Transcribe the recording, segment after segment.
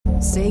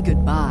Say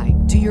goodbye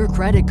to your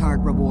credit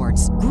card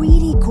rewards.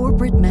 Greedy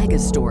corporate mega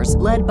stores,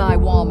 led by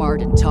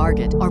Walmart and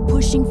Target, are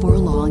pushing for a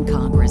law in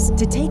Congress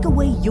to take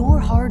away your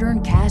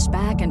hard-earned cash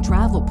back and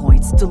travel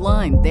points to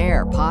line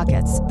their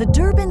pockets. The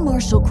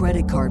Durbin-Marshall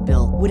credit card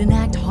bill would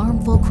enact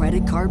harmful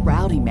credit card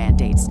routing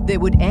mandates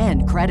that would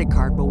end credit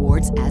card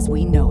rewards as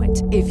we know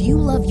it. If you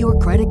love your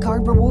credit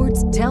card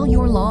rewards, tell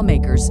your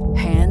lawmakers,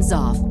 hands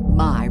off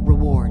my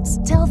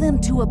rewards. Tell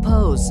them to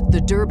oppose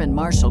the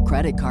Durbin-Marshall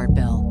credit card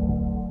bill.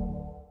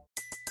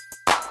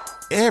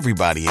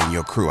 Everybody in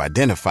your crew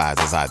identifies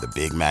as either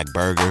Big Mac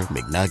Burger,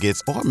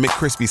 McNuggets, or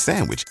McCrispy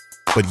Sandwich.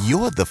 But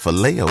you're the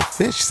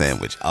Filet-O-Fish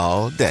Sandwich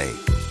all day.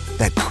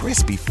 That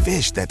crispy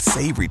fish, that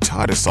savory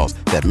tartar sauce,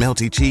 that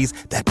melty cheese,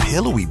 that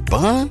pillowy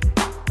bun.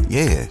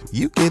 Yeah,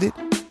 you get it.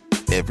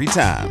 Every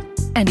time.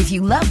 And if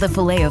you love the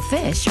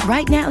Filet-O-Fish,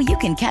 right now you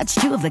can catch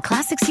two of the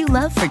classics you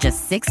love for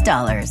just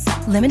 $6.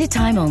 Limited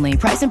time only.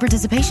 Price and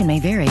participation may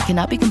vary.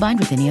 Cannot be combined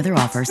with any other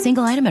offer.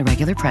 Single item at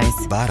regular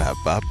price.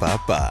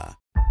 Ba-da-ba-ba-ba.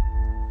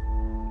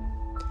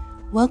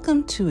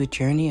 Welcome to a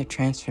journey of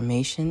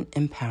transformation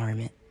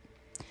empowerment.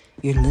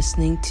 You're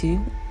listening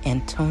to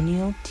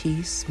Antonio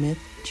T. Smith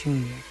Jr.,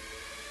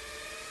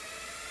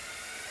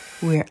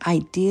 where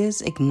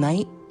ideas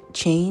ignite,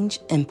 change,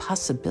 and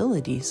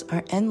possibilities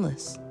are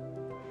endless.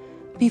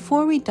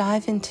 Before we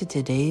dive into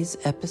today's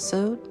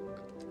episode,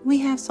 we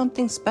have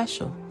something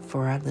special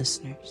for our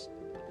listeners.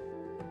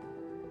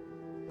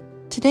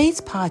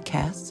 Today's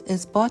podcast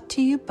is brought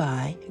to you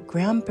by a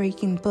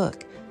groundbreaking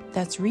book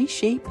that's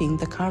reshaping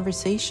the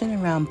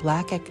conversation around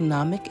Black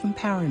economic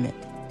empowerment.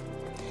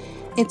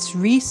 It's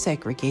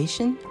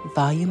Resegregation,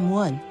 Volume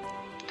 1,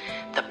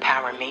 The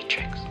Power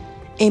Matrix,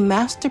 a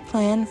master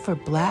plan for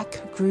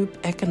Black group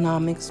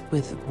economics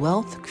with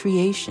wealth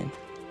creation,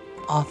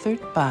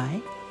 authored by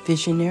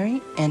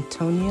visionary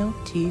Antonio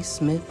T.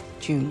 Smith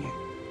Jr.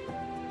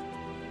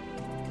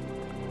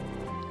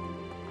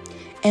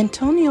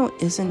 Antonio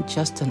isn't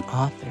just an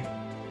author.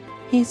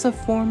 He's a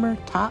former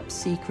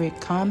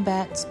top-secret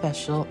Combat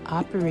Special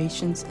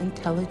Operations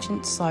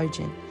Intelligence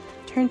Sergeant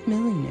turned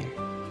millionaire.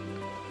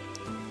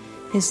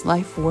 His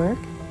life work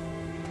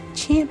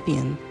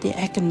championed the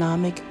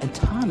economic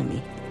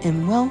autonomy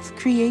and wealth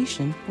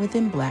creation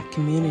within Black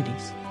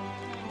communities.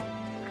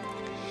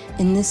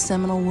 In this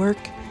seminal work,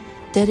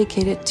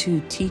 dedicated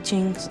to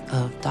teachings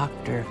of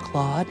Dr.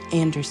 Claude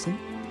Anderson,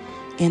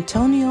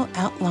 Antonio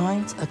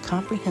outlines a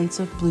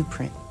comprehensive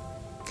blueprint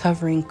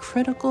covering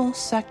critical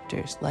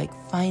sectors like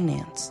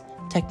finance,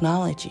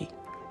 technology,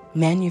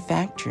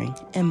 manufacturing,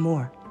 and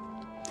more.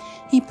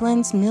 He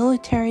blends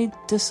military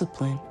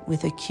discipline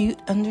with acute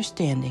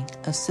understanding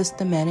of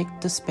systematic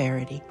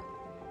disparity.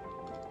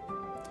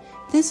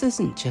 This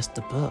isn't just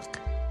a book.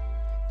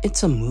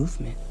 It's a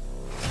movement,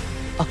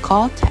 a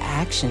call to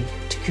action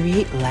to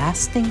create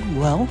lasting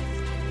wealth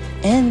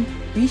and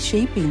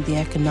reshaping the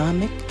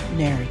economic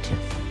narrative.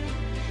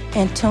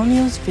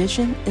 Antonio's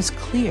vision is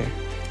clear: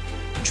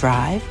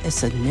 drive a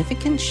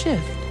significant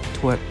shift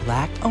toward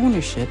Black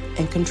ownership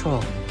and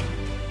control.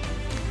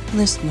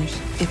 Listeners,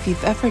 if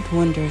you've ever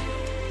wondered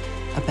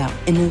about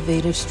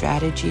innovative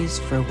strategies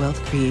for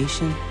wealth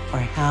creation or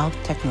how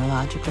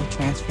technological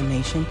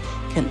transformation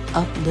can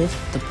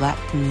uplift the Black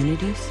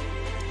communities,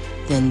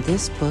 then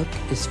this book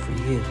is for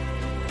you.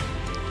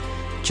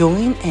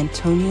 Join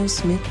Antonio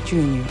Smith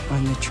Jr.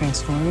 on the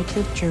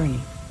transformative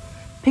journey.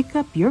 Pick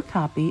up your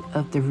copy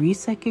of the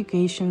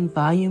Resegregation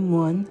Volume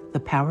 1, The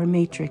Power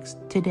Matrix,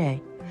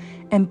 today,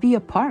 and be a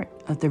part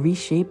of the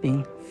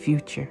reshaping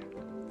future.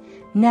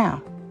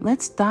 Now,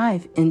 let's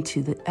dive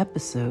into the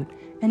episode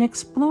and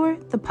explore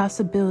the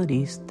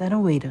possibilities that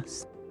await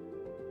us.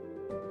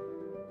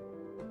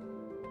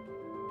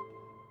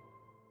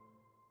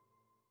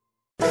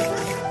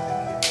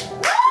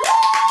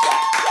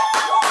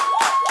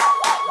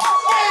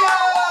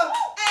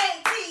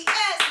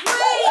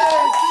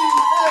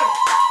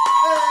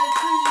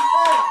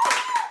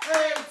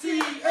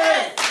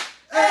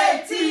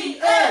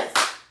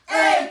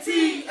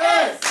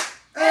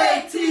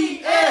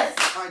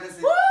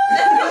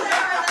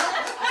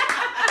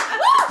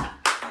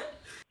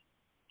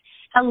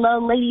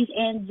 Hello, ladies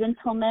and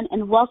gentlemen,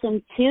 and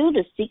welcome to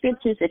the Secret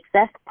to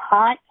Success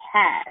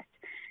podcast.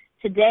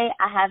 Today,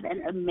 I have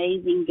an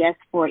amazing guest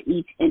for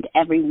each and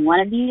every one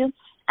of you.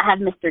 I have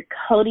Mr.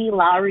 Cody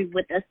Lowry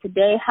with us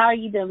today. How are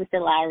you doing,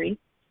 Mr. Lowry?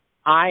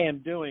 I am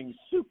doing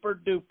super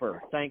duper.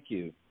 Thank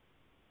you.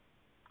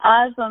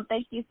 Awesome.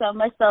 Thank you so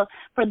much. So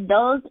for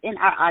those in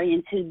our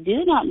audience who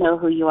do not know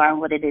who you are and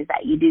what it is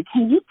that you do,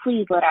 can you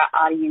please let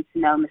our audience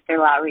know, Mr.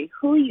 Lowry,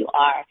 who you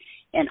are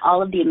and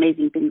all of the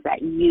amazing things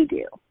that you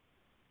do?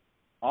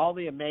 All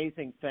the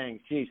amazing things.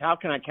 Geez, how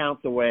can I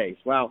count the ways?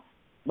 Well,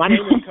 my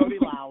name is Cody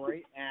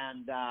Lowry,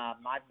 and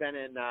I've been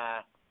in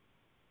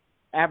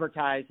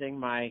advertising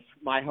my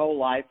whole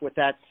life. With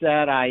that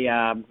said,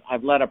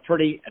 I've led a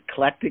pretty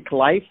eclectic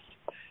life,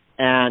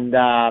 and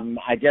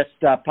I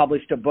just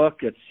published a book.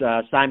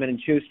 It's Simon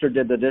 & Schuster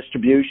did the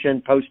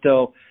distribution.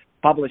 Posto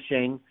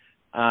Publishing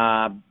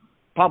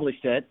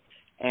published it,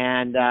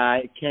 and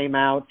it came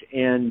out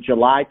in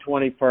July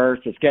 21st.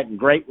 It's getting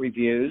great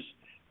reviews.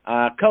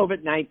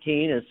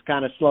 COVID-19 has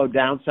kind of slowed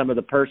down some of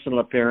the personal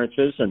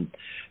appearances and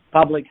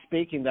public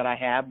speaking that I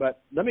have,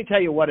 but let me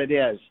tell you what it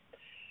is.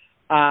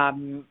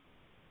 And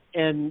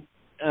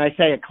I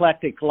say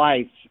eclectic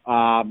life.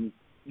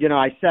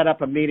 I set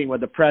up a meeting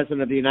with the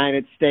President of the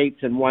United States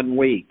in 1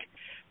 week.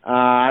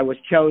 I was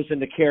chosen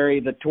to carry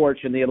the torch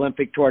in the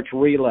Olympic torch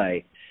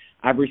relay.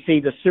 I've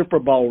received a Super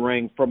Bowl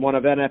ring from one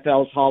of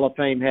NFL's Hall of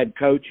Fame head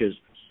coaches.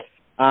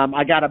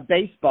 I got a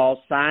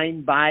baseball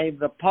signed by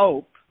the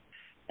Pope,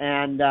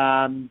 and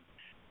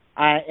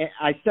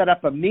I set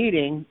up a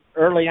meeting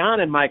early on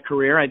in my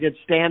career. I did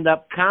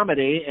stand-up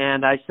comedy,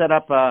 and I set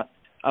up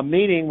a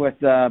meeting with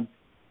the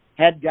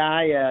head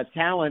guy,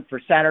 talent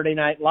for Saturday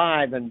Night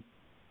Live. And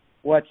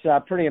what's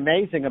pretty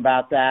amazing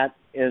about that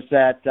is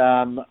that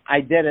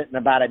I did it in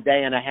about a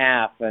day and a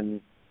half,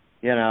 and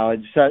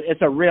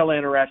it's a real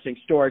interesting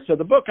story. So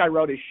the book I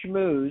wrote is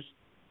Schmooze,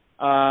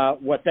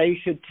 What They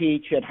Should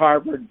Teach at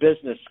Harvard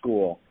Business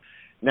School.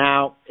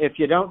 Now, if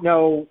you don't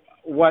know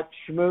what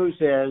schmooze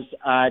is,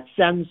 it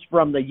stems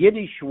from the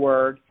Yiddish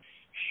word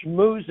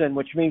schmoozen,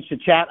 which means to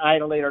chat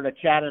idly or to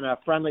chat in a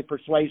friendly,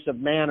 persuasive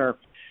manner,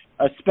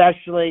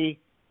 especially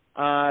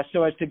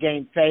so as to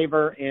gain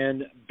favor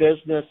in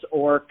business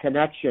or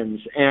connections.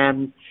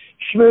 And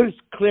schmooze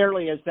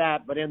clearly is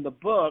that, but in the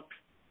book,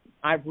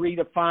 I've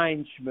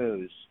redefined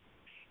schmooze.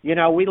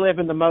 We live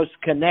in the most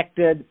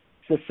connected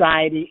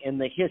society in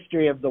the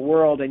history of the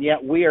world, and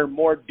yet we are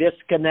more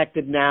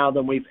disconnected now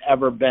than we've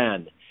ever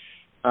been.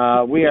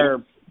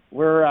 We're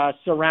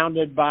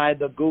surrounded by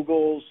the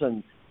Googles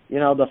and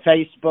the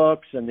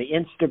Facebooks and the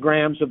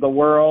Instagrams of the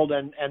world,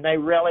 and they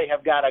really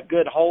have got a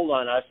good hold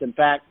on us. In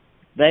fact,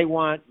 they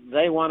want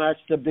us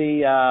to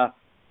be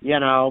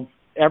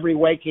every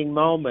waking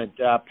moment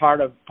part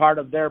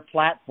of their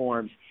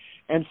platforms.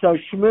 And so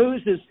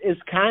schmooze is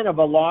kind of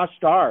a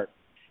lost art,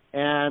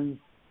 and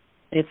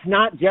it's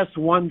not just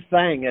one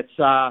thing.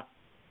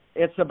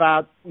 It's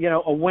about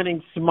a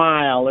winning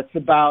smile. It's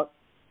about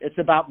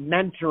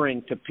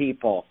mentoring to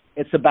people.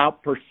 It's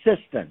about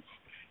persistence,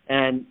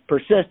 and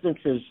persistence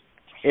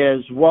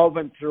is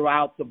woven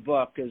throughout the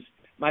book. Is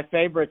my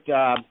favorite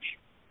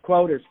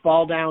quote is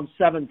 "Fall down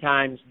 7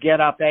 times, get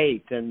up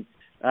 8." And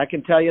I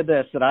can tell you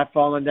this, that I've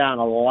fallen down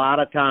a lot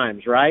of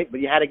times, right? But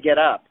you had to get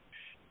up.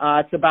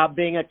 It's about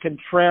being a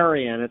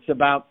contrarian. It's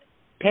about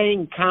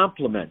paying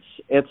compliments.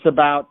 It's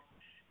about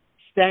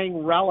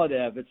staying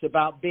relative. It's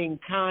about being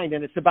kind,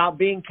 and it's about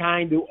being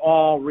kind to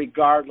all,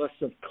 regardless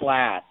of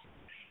class.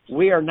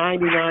 We are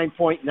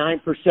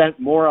 99.9%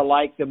 more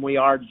alike than we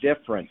are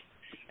different.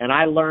 And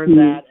I learned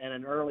that at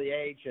an early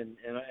age, and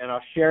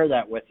I'll share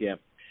that with you.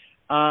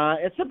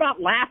 It's about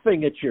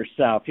laughing at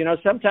yourself.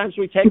 Sometimes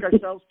we take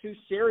ourselves too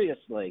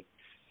seriously.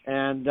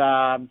 And,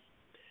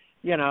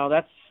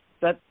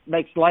 that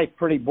makes life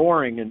pretty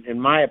boring, in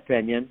my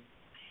opinion.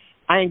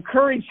 I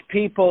encourage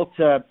people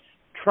to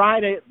try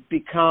to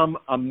become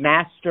a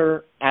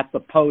master at the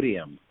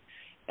podium.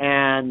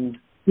 And,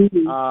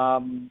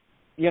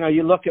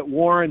 you look at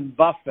Warren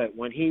Buffett.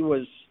 When he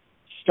was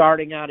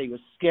starting out, he was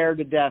scared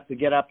to death to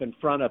get up in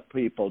front of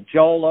people.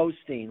 Joel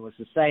Osteen was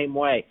the same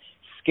way,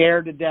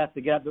 scared to death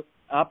to get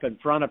up in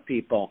front of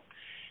people.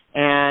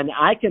 And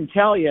I can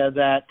tell you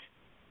that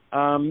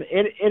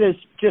it has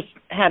just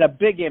had a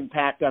big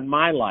impact on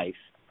my life.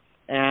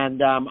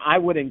 And I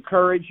would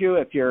encourage you,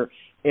 if you,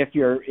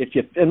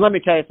 and let me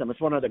tell you something,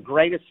 it's one of the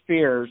greatest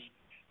fears,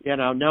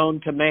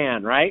 known to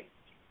man, right?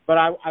 But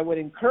I would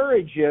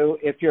encourage you,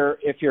 if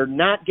you're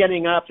not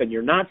getting up and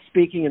you're not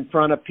speaking in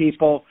front of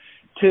people,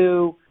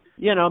 to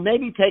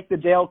maybe take the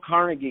Dale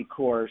Carnegie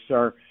course,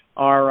 or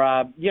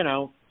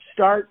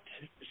start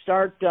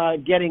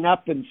getting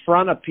up in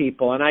front of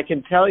people. And I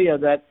can tell you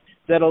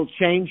that'll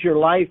change your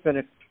life.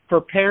 And for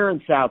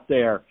parents out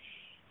there,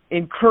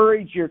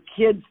 encourage your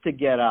kids to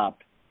get up.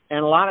 And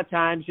a lot of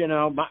times,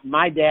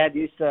 my dad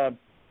used to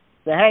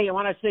say, "Hey, you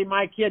want to see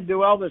my kid do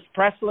Elvis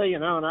Presley?"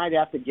 And I'd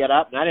have to get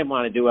up, and I didn't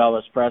want to do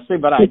Elvis Presley,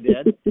 but I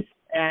did.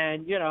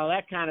 And,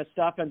 that kind of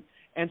stuff.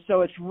 And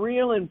so it's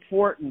real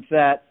important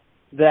that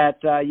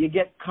you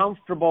get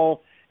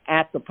comfortable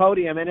at the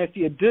podium. And if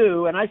you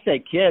do, and I say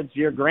kids,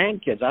 your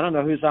grandkids, I don't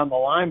know who's on the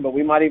line, but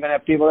we might even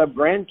have people who have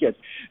grandkids.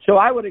 So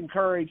I would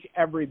encourage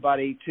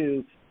everybody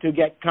to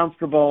get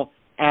comfortable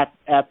at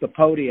the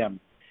podium.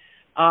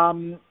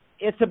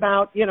 It's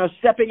about,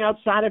 stepping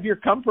outside of your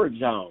comfort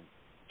zone.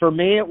 For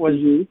me, it was,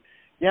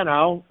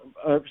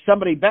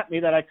 somebody bet me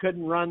that I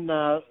couldn't run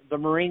the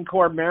Marine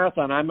Corps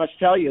Marathon. I must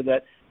tell you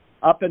that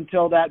up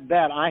until that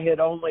bet, I had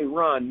only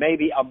run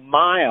maybe a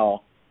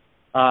mile,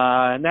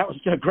 and that was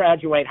to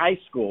graduate high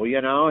school,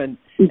 and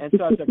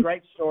so it's a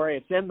great story.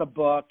 It's in the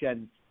book,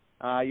 and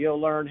you'll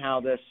learn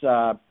how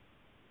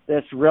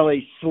this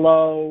really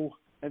slow.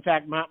 In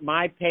fact,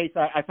 my pace,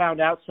 I found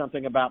out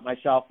something about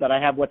myself, that I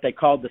have what they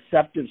call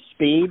deceptive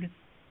speed.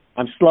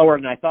 I'm slower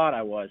than I thought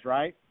I was,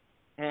 right?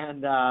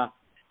 And I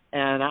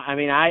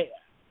mean,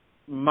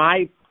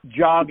 my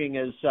jogging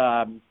is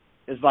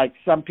like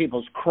some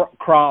people's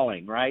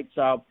crawling, right?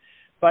 So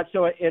But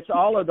so it's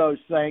all of those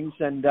things.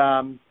 And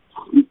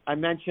I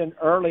mentioned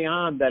early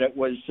on that it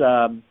was,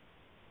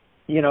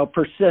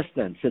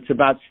 persistence. It's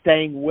about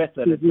staying with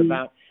it. It's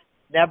about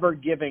never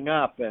giving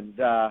up. And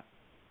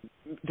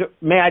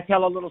may I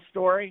tell a little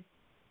story?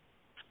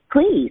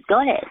 Please, go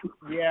ahead.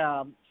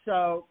 Yeah.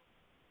 So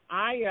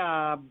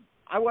I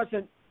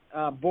wasn't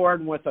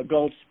born with a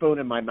gold spoon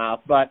in my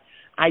mouth, but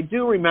I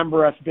do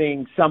remember us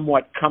being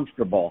somewhat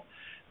comfortable.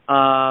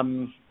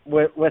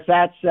 With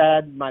that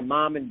said, my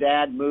mom and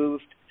dad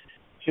moved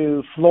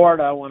to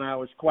Florida when I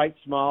was quite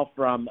small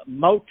from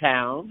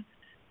Motown,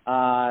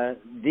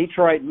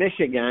 Detroit,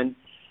 Michigan.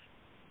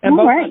 And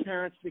both my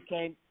parents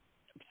became,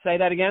 say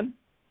that again?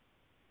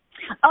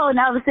 Oh,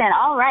 no, I was saying,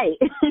 all right.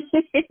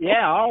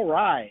 Yeah, all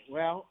right.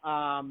 Well,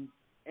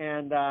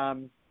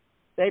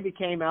 they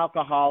became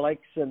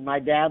alcoholics, and my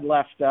dad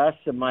left us,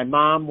 and my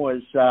mom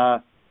was,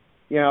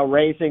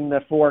 raising the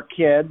 4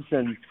 kids.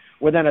 And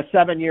within a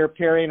 7-year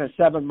period, a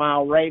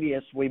 7-mile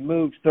radius, we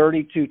moved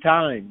 32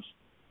 times.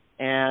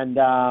 And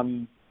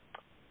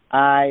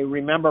I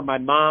remember my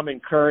mom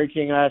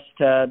encouraging us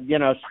to,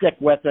 stick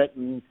with it,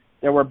 and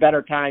there were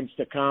better times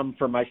to come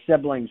for my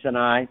siblings and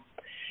I.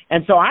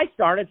 And so I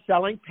started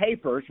selling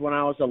papers when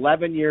I was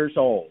 11 years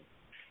old.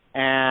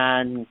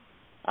 And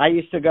I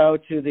used to go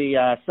to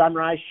the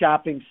Sunrise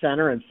Shopping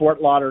Center in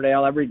Fort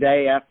Lauderdale every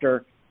day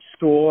after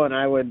school, and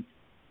I would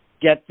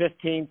get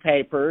 15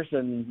 papers,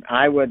 and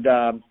I would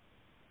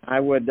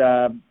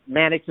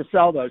manage to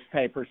sell those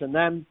papers. And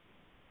then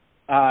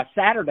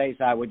Saturdays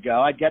I would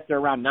go. I'd get there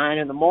around 9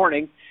 in the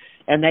morning,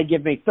 and they'd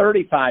give me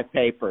 35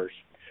 papers.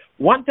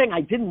 One thing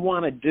I didn't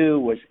want to do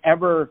was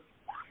ever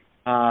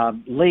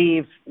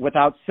leave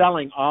without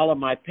selling all of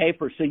my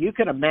papers. So you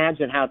can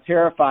imagine how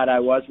terrified I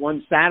was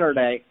one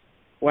Saturday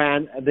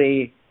when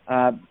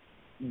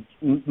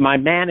my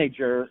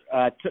manager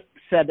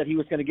said that he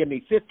was going to give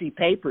me 50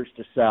 papers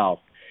to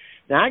sell.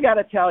 Now, I got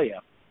to tell you,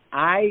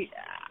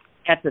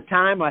 at the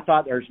time, I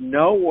thought there's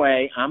no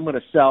way I'm going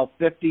to sell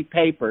 50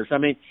 papers. I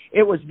mean,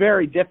 it was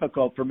very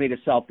difficult for me to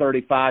sell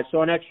 35,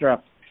 so an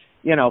extra,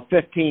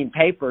 15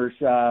 papers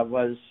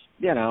was,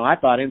 I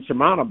thought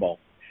insurmountable.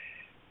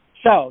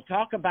 So,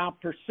 talk about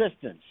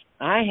persistence.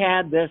 I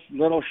had this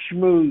little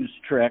schmooze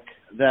trick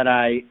that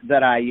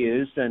I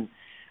used, and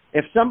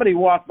if somebody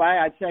walked by,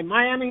 I'd say,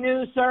 "Miami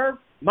News, sir?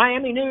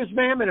 Miami News,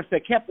 ma'am?" And if they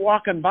kept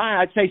walking by,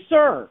 I'd say,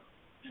 "Sir,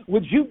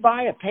 would you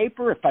buy a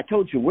paper if I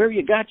told you where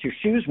you got your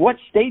shoes, what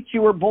state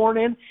you were born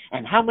in,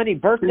 and how many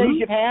birthdays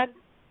you've had?"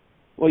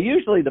 Well,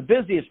 usually the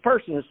busiest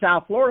person in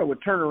South Florida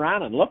would turn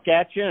around and look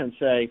at you and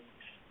say,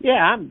 "Yeah,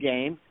 I'm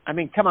game." I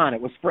mean, come on,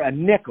 it was for a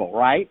nickel,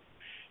 right?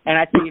 And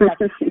I say, you got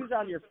your shoes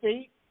on your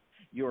feet,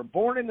 you were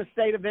born in the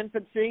state of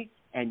infancy,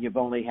 and you've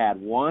only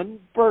had one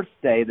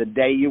birthday the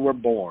day you were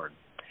born.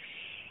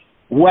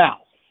 Well,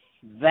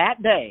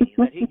 that day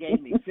that he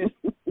gave me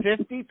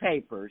 50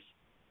 papers,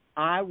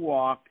 I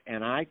walked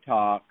and I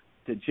talked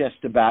to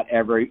just about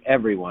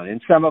everyone.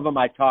 And some of them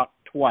I talked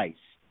twice,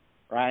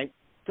 right?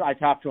 So I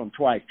talked to them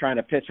twice, trying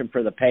to pitch them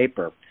for the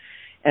paper.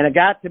 And it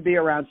got to be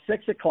around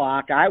 6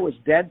 o'clock. I was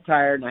dead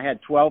tired, and I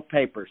had 12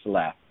 papers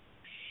left.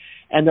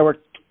 And there were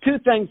 2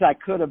 things I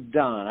could have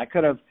done. I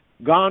could have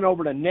gone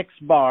over to Nick's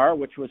Bar,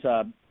 which was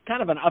a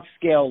kind of an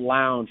upscale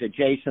lounge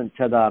adjacent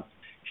to the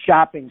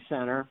shopping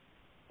center,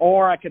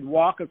 or I could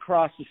walk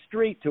across the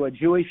street to a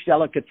Jewish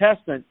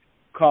delicatessen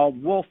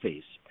called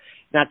Wolfie's.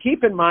 Now,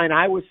 keep in mind,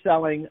 I was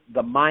selling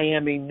the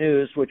Miami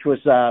News, which was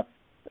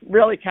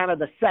really kind of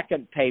the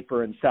second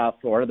paper in South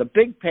Florida. The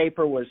big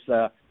paper was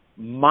the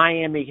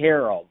Miami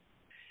Herald.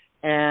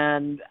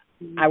 And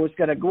I was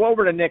going to go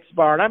over to Nick's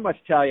Bar, and I must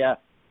tell you,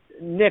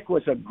 Nick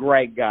was a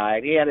great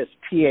guy. He had his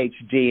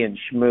PhD in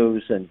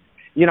schmooze, and,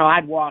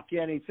 I'd walk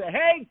in, he'd say,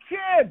 "Hey,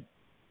 kid,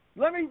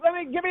 let me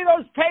give me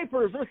those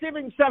papers. Let's see if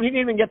we can sell." He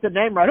didn't even get the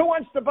name right. "Who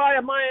wants to buy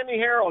a Miami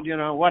Herald?"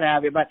 What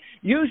have you. But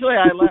usually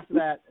I left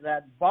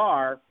that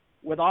bar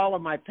with all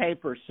of my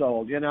papers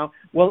sold,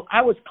 Well,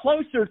 I was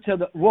closer to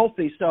the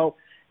Wolfie, so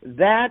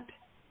that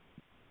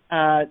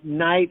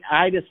night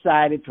I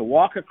decided to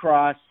walk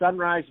across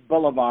Sunrise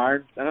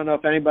Boulevard. I don't know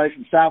if anybody's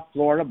from South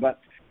Florida, but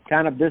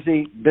kind of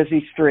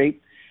busy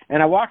street.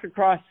 And I walked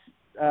across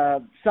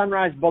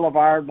Sunrise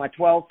Boulevard, my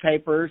 12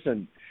 papers,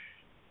 and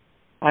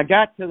I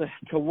got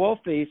to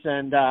Wolfie's,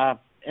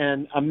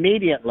 and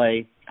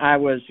immediately I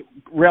was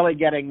really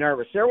getting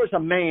nervous. There was a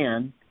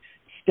man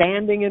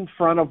standing in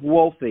front of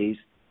Wolfie's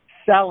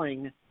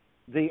selling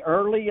the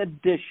early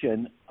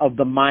edition of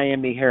the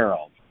Miami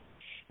Herald.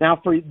 Now,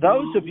 for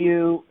those of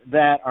you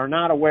that are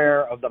not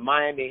aware of the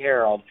Miami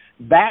Herald,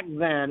 back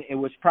then it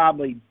was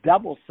probably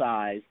double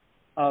size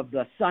of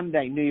the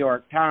Sunday New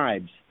York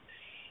Times.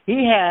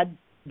 He had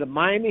the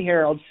Miami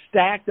Herald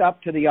stacked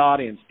up to the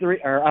audience,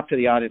 up to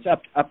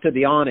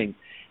the awning,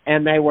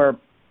 and they were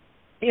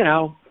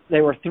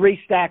 3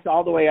 stacks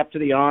all the way up to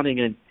the awning,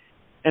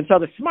 and so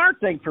the smart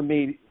thing for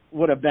me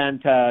would have been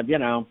to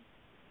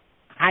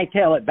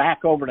hightail it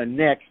back over to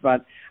Nick's,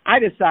 but I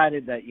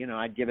decided that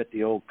I'd give it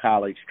the old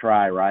college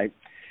try, right?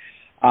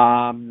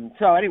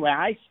 So anyway,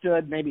 I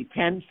stood maybe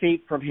 10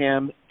 feet from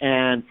him,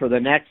 and for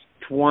the next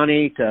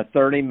 20 to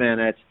 30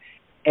 minutes,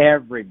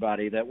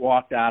 everybody that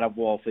walked out of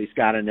Wolfie's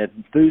got an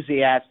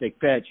enthusiastic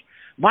pitch.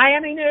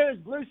 Miami News,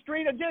 Blue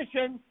Street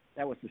edition.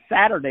 That was the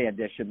Saturday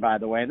edition, by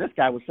the way, and this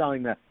guy was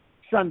selling the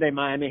Sunday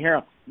Miami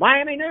Herald.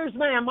 Miami News,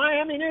 ma'am.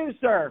 Miami News,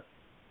 sir.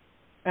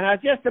 And I was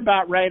just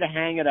about ready to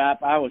hang it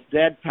up. I was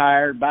dead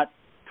tired. About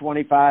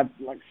 25,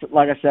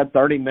 like I said,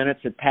 30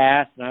 minutes had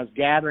passed, and I was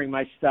gathering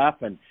my stuff,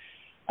 and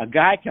a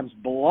guy comes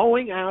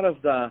blowing out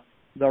of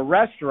the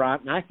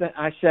restaurant, and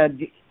I said,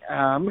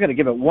 I'm going to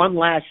give it one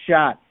last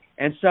shot.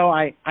 And so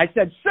I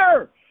said,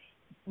 sir,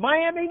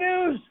 Miami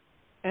News.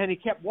 And he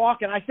kept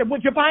walking. I said,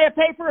 would you buy a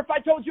paper if I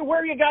told you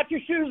where you got your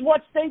shoes,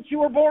 what states you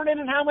were born in,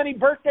 and how many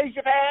birthdays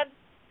you've had?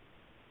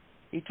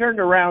 He turned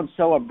around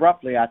so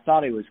abruptly I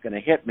thought he was going to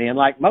hit me. And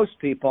like most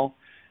people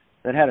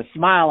that had a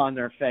smile on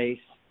their face,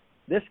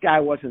 this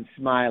guy wasn't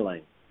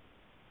smiling.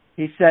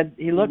 He said,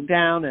 he looked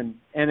down and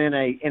in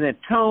a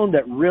tone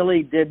that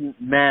really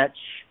didn't match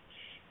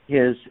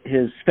his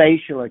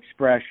facial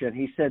expression,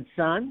 he said,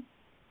 son,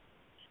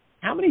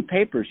 how many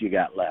papers you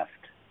got left?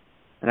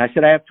 And I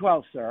said, I have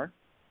 12, sir.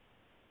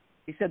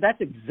 He said, that's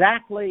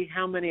exactly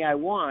how many I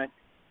want,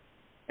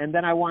 and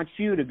then I want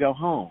you to go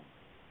home.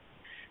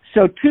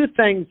 So two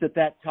things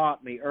that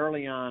taught me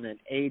early on at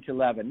age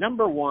 11.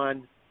 Number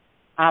one,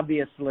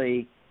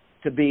 obviously,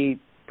 to be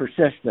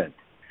persistent.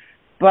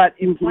 But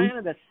it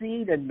planted a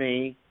seed in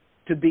me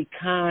to be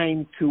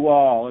kind to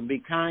all and be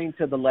kind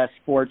to the less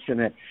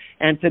fortunate.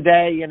 And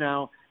today, you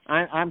know,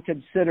 I'm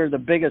considered the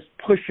biggest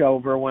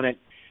pushover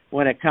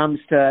when it comes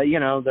to, you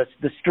know,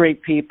 the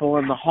street people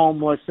and the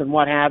homeless and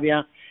what have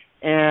you.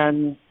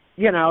 And,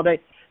 you know,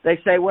 they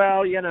say,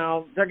 well, you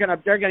know, they're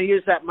gonna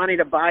use that money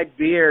to buy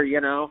beer,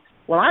 you know.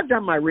 Well, I've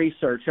done my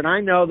research, and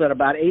I know that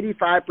about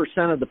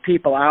 85% of the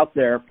people out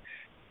there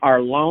are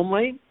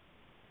lonely.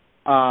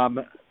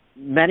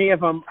 Many of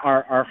them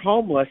are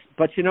homeless,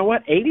 but you know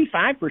what?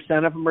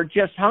 85% of them are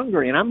just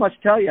hungry. And I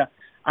must tell you,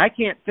 I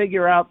can't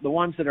figure out the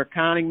ones that are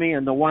conning me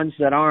and the ones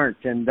that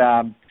aren't.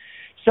 And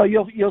so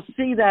you'll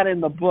see that in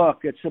the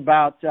book. It's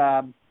about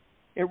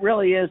it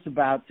really is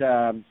about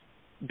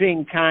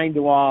being kind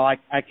to all.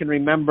 I can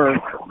remember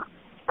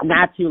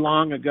not too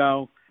long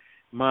ago,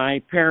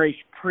 my parish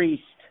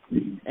priest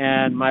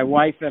and my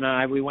wife and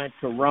I, we went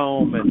to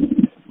Rome,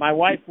 and my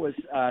wife was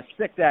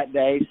sick that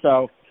day,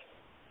 so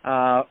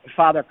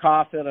Father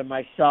Coffin and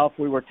myself,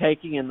 we were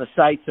taking in the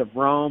sights of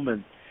Rome,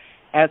 and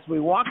as we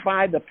walked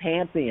by the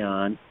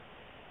Pantheon,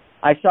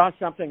 I saw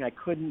something I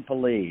couldn't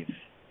believe.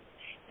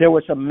 There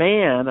was a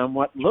man on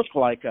what looked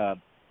like a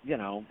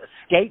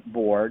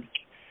skateboard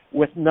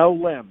with no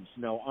limbs,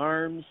 no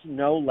arms,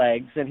 no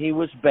legs, and he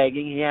was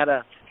begging. He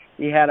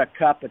had a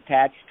cup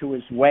attached to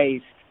his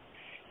waist.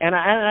 And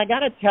I got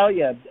to tell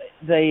you,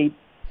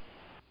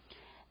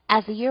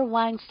 as the year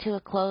winds to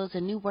a close,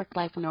 a new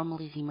work-life normal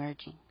is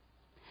emerging.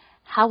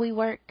 How we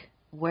work,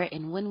 where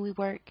and when we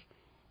work,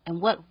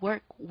 and what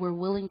work we're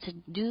willing to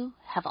do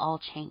have all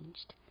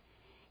changed.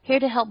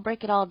 Here to help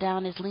break it all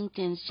down is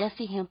LinkedIn's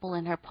Jessie Hempel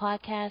and her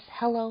podcast,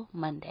 Hello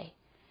Monday.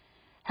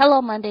 Hello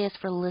Monday is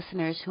for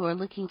listeners who are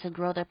looking to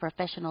grow their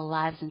professional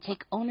lives and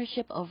take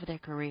ownership over their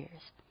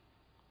careers.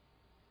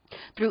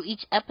 Through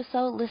each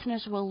episode,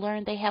 listeners will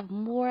learn they have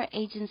more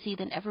agency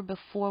than ever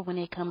before when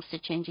it comes to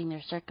changing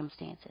their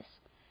circumstances.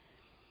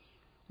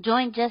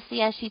 Join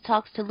Jessie as she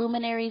talks to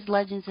luminaries,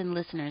 legends, and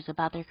listeners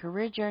about their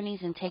career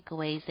journeys and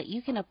takeaways that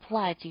you can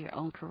apply to your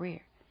own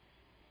career.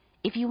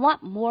 If you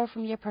want more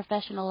from your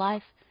professional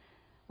life,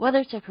 whether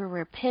it's a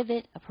career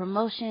pivot, a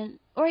promotion,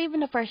 or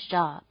even a first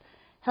job,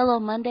 Hello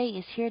Monday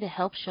is here to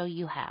help show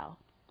you how.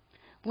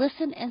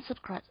 Listen and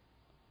subscribe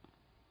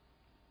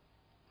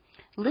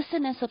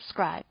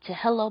to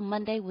Hello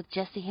Monday with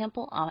Jessie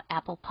Hempel on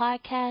Apple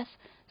Podcasts,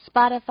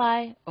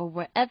 Spotify, or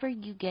wherever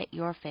you get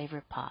your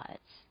favorite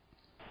pods.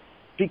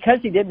 Because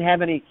he didn't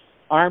have any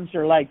arms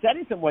or legs, that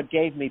isn't what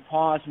gave me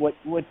pause.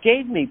 What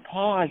gave me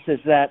pause is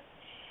that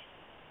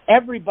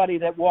everybody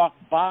that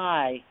walked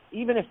by,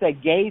 even if they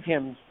gave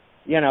him,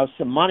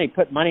 some money,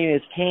 put money in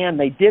his can,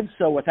 they did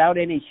so without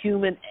any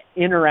human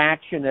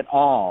interaction at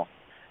all.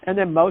 And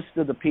then most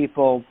of the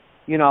people,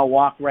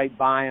 walked right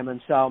by him. And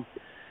so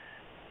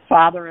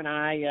Father and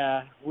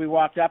I, we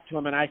walked up to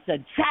him, and I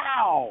said,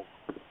 ciao.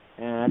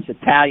 And that's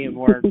Italian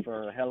word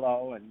for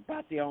hello, and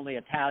about the only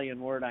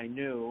Italian word I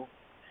knew.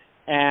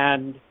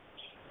 And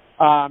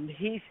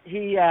he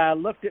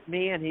looked at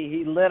me, and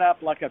he lit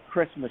up like a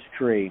Christmas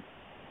tree.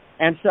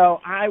 And so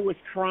I was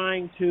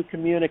trying to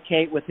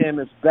communicate with him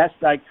as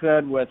best I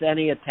could with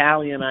any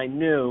Italian I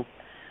knew.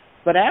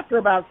 But after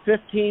about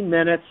 15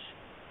 minutes,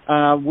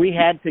 we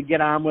had to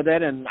get on with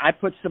it, and I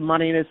put some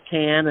money in his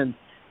can,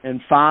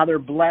 and Father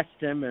blessed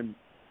him, and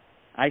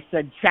I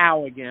said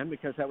ciao again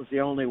because that was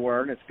the only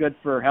word. It's good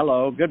for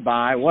hello,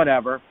 goodbye,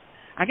 whatever.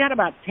 I got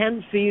about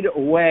 10 feet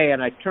away,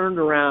 and I turned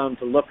around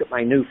to look at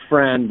my new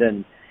friend,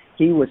 and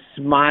he was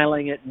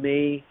smiling at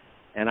me,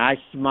 and I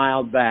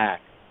smiled back.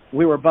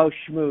 We were both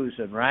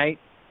schmoozing, right?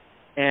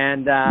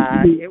 And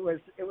it was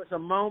a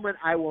moment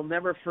I will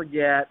never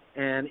forget.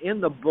 And in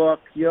the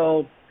book,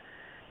 you'll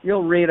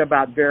you'll read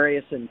about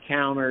various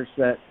encounters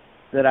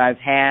that I've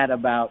had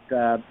about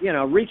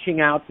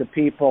reaching out to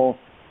people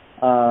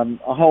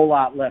a whole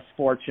lot less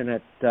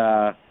fortunate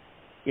than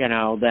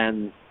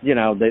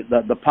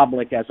the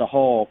public as a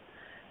whole,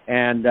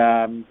 and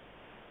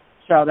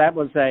so that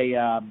was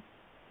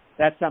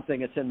that's something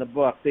that's in the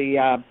book.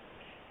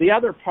 The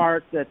other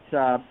part that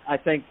I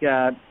think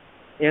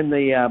in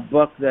the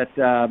book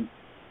that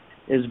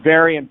is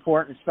very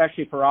important,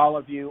 especially for all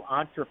of you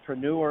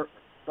entrepreneurs,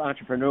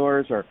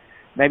 or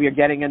maybe you're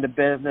getting into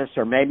business,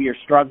 or maybe you're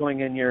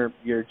struggling in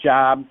your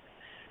job.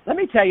 Let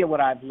me tell you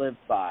what I've lived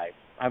by.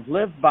 I've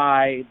lived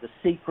by the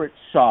secret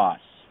sauce.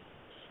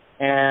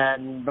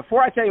 And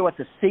before I tell you what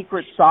the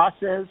secret sauce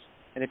is,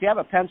 and if you have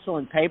a pencil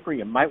and paper,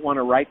 you might want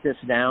to write this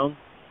down.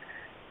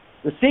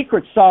 The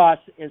secret sauce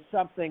is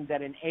something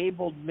that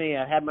enabled me.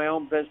 I had my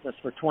own business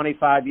for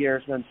 25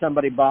 years, and then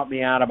somebody bought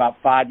me out about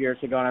 5 years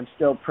ago, and I'm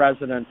still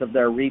president of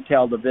their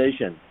retail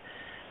division.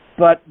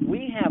 But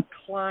we have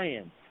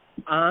clients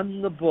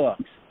on the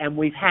books, and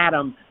we've had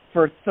them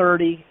for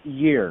 30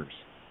 years.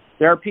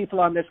 There are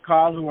people on this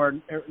call who are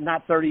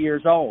not 30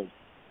 years old.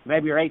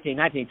 Maybe you're 18,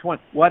 19,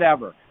 20,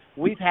 whatever.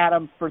 We've had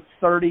them for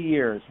 30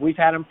 years. We've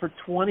had them for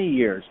 20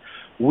 years.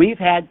 We've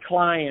had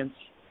clients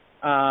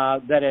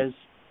that is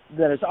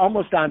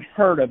almost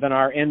unheard of in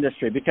our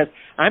industry, because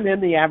I'm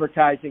in the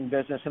advertising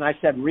business, and I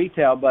said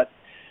retail, but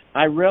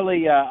I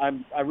really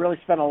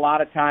spent a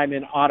lot of time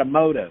in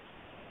automotive,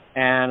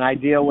 and I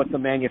deal with the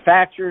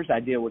manufacturers, I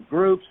deal with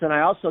groups, and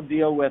I also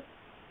deal with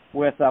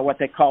what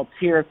they call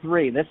Tier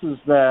 3. This is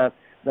the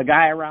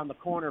guy around the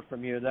corner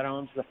from you that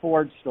owns the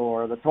Ford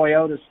store, or the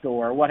Toyota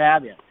store, or what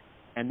have you.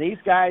 And these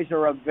guys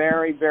are a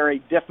very, very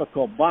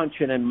difficult bunch,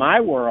 and in my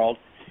world,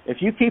 if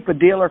you keep a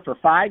dealer for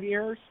 5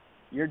 years,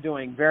 you're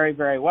doing very,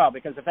 very well,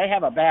 because if they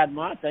have a bad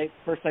month,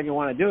 first thing you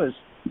want to do is,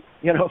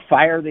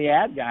 fire the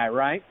ad guy,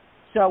 right?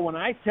 So when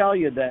I tell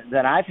you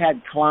that I've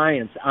had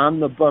clients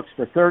on the books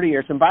for 30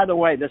 years, and by the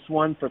way, this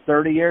one for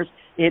 30 years,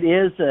 it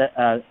is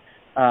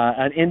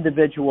an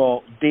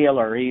individual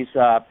dealer.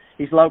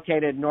 He's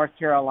located in North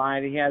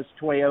Carolina. He has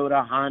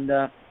Toyota,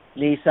 Honda,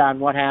 Nissan,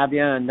 what have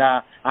you, and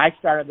I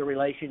started the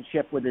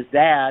relationship with his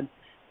dad,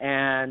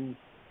 and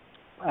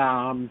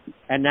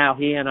now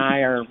he and I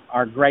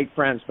are great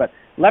friends. But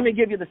let me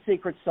give you the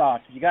secret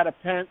sauce. If you got a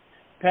pen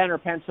or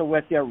pencil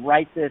with you,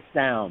 write this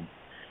down.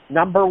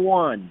 Number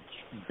 1,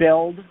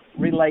 build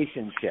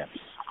relationships.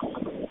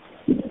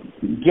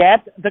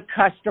 Get the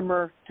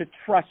customer to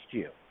trust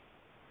you.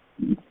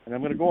 And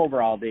I'm going to go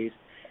over all these.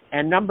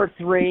 And number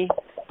 3,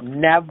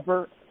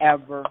 never,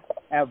 ever,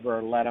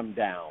 ever let them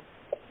down.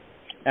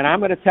 And I'm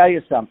going to tell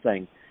you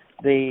something.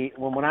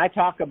 When I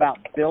talk about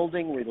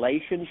building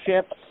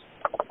relationships,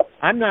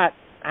 I'm not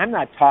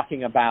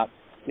talking about,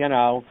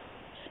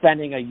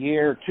 spending a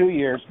year or 2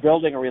 years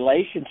building a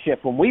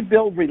relationship. When we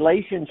build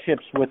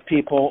relationships with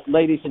people,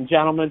 ladies and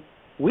gentlemen,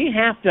 we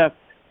have to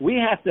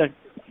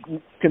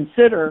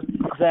consider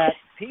that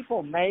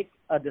people make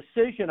a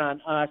decision on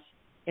us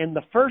in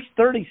the first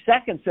 30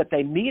 seconds that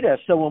they meet us.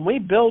 So when we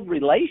build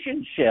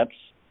relationships,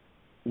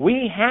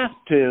 we have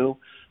to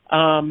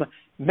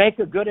make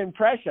a good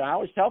impression. I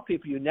always tell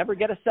people you never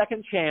get a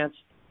second chance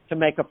to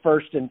make a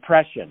first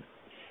impression,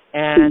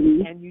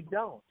 and you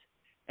don't.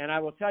 And I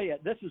will tell you,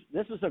 this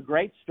is a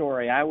great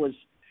story. I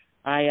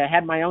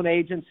had my own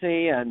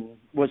agency and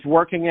was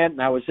working it, and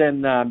I was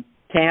in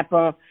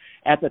Tampa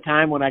at the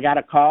time when I got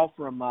a call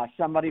from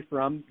somebody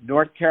from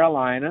North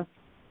Carolina,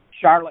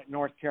 Charlotte,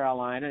 North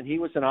Carolina, and he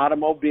was an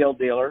automobile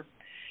dealer.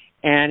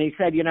 And he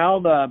said,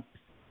 the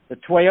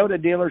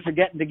Toyota dealers are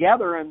getting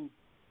together,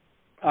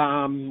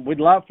 and we'd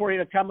love for you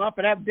to come up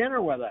and have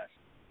dinner with us.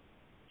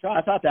 So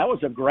I thought that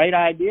was a great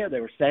idea.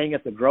 They were staying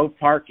at the Grove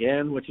Park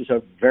Inn, which is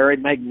a very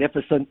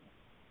magnificent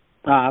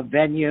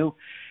venue.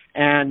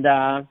 And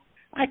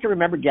I can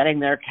remember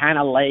getting there kind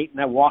of late, and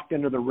I walked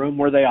into the room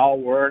where they all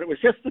were, and it was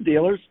just the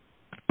dealers.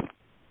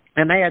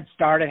 And they had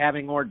started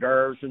having hors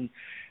d'oeuvres and,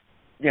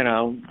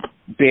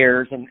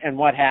 beers and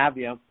what have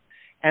you.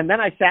 And then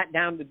I sat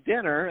down to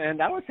dinner,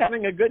 and I was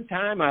having a good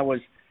time. I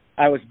was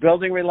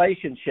building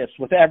relationships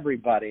with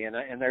everybody, and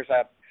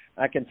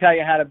I can tell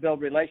you how to build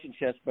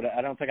relationships, but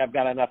I don't think I've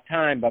got enough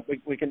time, but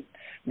we can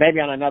maybe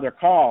on another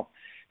call.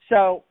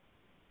 So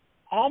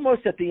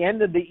almost at the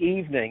end of the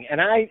evening,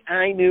 and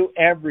I knew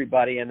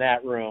everybody in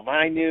that room.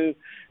 I knew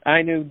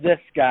this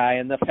guy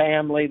and the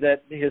family,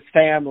 his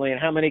family, and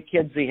how many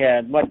kids he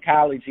had, and what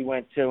college he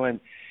went to, and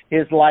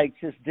his likes,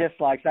 his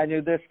dislikes. I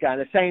knew this guy.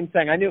 The same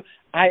thing. I knew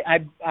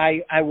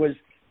I was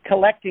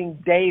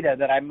collecting data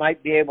that I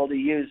might be able to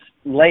use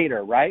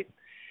later, right?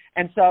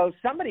 And so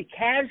somebody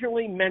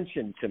casually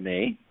mentioned to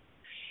me,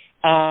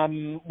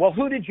 well,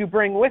 who did you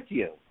bring with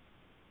you?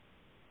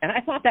 And I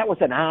thought that was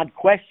an odd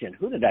question.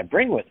 Who did I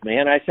bring with me?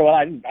 And I said, well,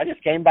 I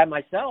just came by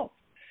myself.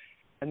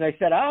 And they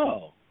said,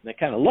 oh. They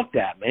kind of looked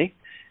at me.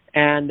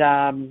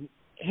 And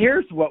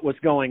here's what was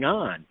going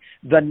on.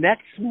 The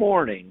next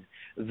morning,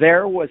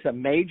 there was a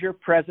major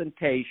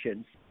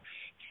presentation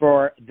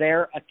for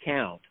their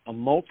account, a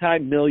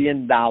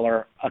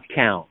multi-million-dollar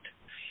account.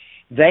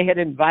 They had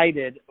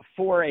invited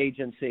 4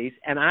 agencies,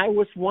 and I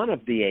was one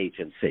of the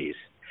agencies.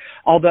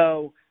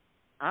 Although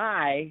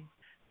I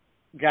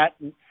got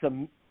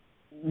some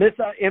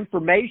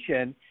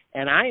misinformation,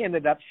 and I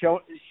ended up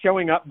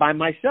showing up by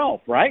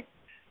myself, right?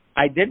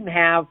 I didn't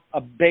have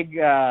a big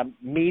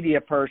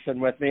media person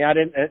with me. I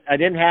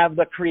didn't have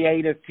the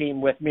creative team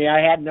with me.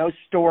 I had no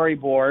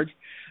storyboards.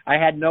 I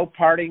had no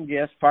parting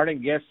gifts.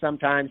 Parting gifts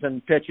sometimes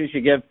in pitches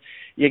you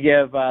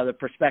give the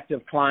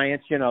prospective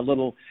clients,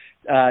 little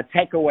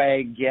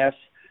takeaway gifts.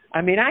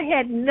 I mean, I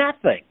had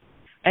nothing.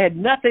 I had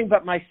nothing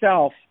but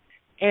myself,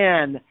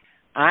 and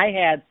I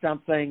had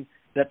something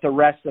that the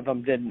rest of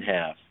them didn't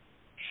have.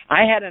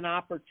 I had an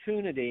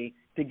opportunity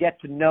to get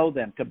to know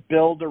them, to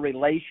build a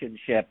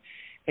relationship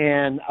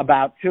in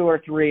about 2 or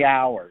 3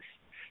 hours.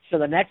 So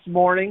the next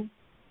morning,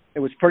 it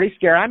was pretty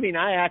scary. I mean,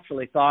 I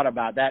actually thought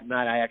about that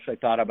night. I actually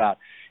thought about,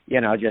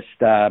 letting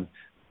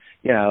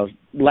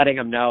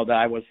them know that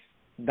I was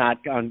not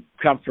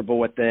uncomfortable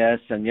with this.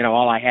 And,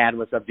 all I had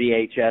was a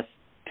VHS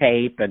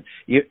tape. And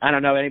I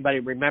don't know, anybody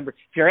remember?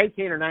 If you're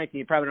 18 or 19,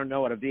 you probably don't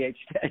know what a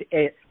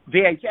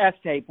VHS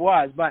tape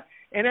was. But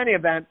in any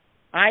event,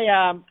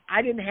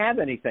 I didn't have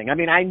anything. I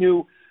mean, I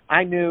knew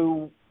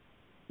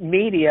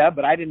media,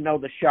 but I didn't know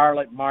the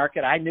Charlotte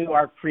market. I knew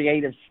our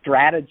creative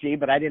strategy,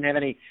 but I didn't have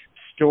any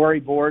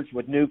storyboards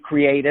with new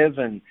creative.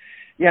 And,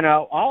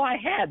 all I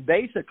had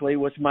basically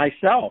was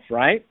myself,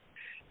 right?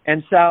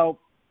 And so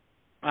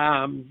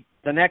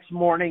the next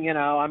morning,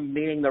 I'm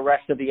meeting the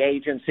rest of the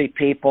agency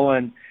people,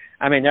 and,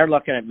 I mean, they're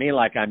looking at me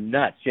like I'm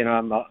nuts.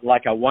 I'm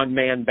like a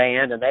one-man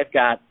band, and they've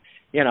got,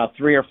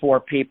 3 or 4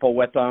 people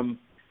with them,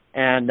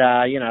 and,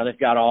 they've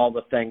got all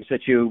the things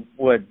that you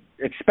would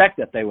expect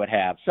that they would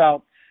have.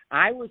 So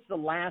I was the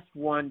last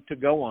one to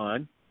go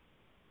on,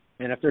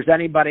 and if there's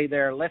anybody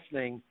there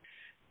listening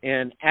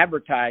in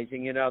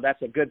advertising,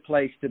 that's a good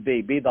place to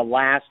be the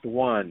last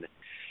one.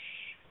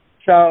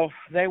 So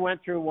they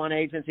went through one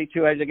agency,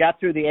 2 agencies, got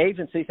through the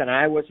agencies, and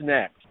I was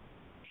next.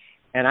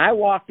 And I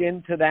walked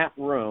into that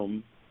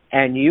room,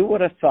 and you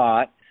would have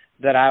thought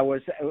that I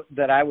was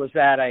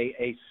at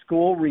a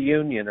school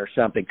reunion or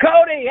something.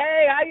 Cody,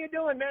 hey, how you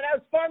doing, man? That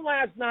was fun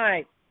last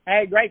night.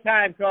 Hey, great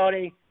time,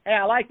 Cody. Hey,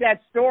 I like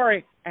that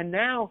story. And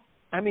now,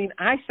 I mean,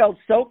 I felt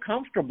so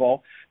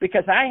comfortable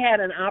because I had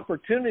an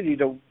opportunity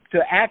to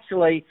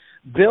actually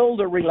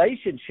build a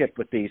relationship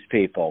with these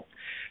people.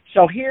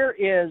 So here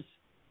is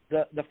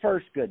the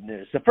first good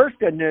news. The first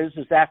good news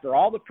is after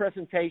all the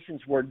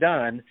presentations were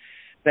done,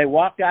 they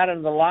walked out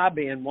into the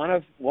lobby, and one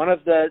of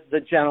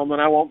the gentlemen,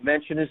 I won't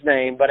mention his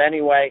name, but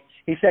anyway,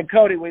 he said,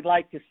 Cody, we'd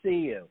like to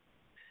see you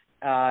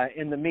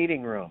in the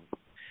meeting room.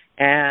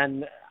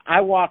 And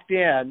I walked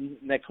in,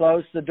 and they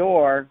closed the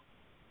door,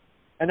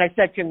 and they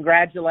said,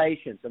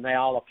 congratulations, and they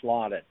all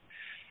applauded.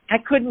 I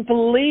couldn't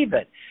believe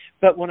it.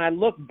 But when I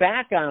look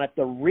back on it,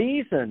 the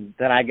reason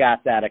that I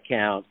got that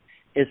account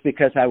is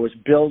because I was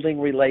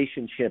building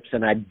relationships,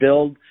 and I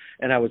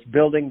was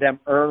building them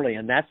early,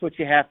 and that's what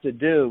you have to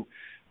do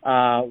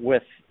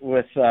with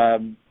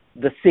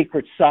the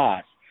secret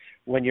sauce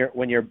when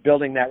you're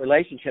building that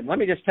relationship. Let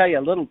me just tell you a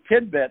little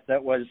tidbit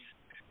that was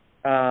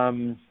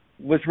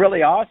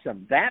really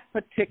awesome. That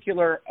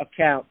particular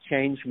account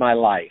changed my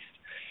life.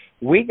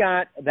 We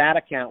got that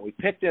account, we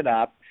picked it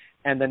up,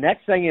 and the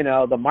next thing you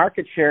know, the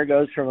market share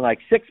goes from like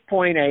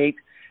 6.8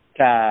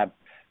 to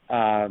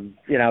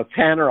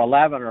 10 or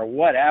 11 or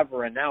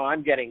whatever, and now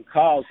I'm getting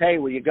calls, hey,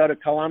 will you go to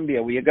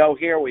Columbia? Will you go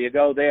here? Will you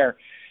go there?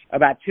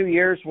 About 2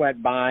 years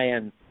went by,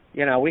 and,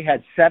 we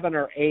had 7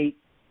 or 8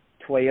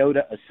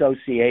 Toyota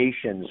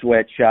associations,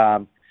 which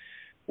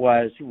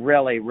was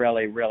really,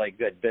 really, really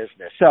good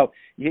business. So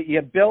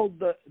you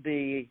build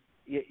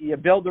you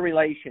build the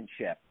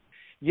relationship.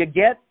 You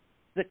get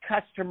the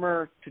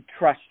customer to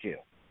trust you.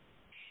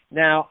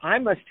 Now, I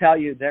must tell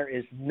you, there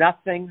is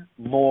nothing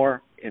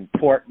more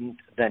important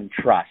than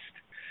trust.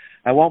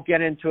 I won't get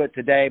into it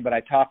today, but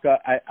I talk a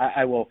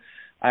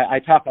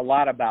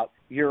lot about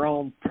your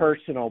own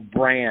personal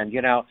brand.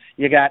 You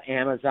got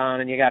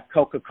Amazon and you got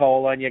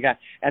Coca-Cola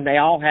and they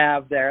all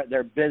have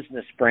their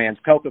business brands.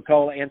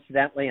 Coca-Cola,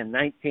 incidentally, in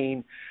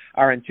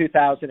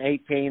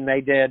 2018,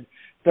 they did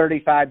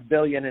 $35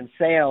 billion in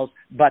sales,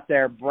 but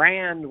their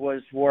brand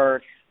was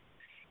worth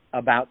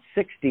about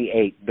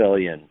 $68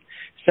 billion.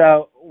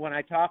 So when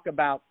I talk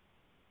about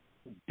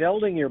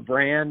building your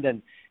brand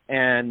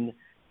and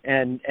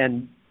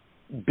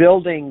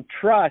building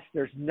trust,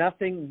 there's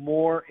nothing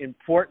more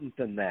important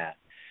than that.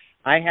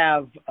 I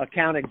have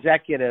account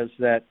executives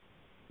that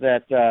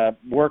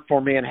work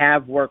for me and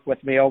have worked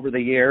with me over the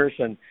years,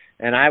 and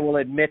I will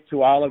admit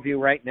to all of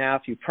you right now,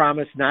 if you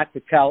promise not to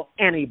tell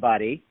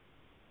anybody,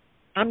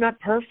 I'm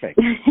not perfect.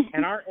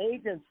 And our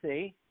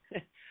agency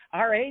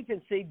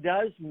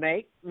does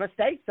make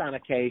mistakes on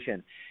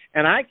occasion.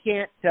 And I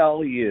can't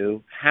tell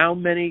you how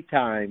many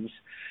times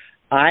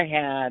I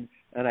had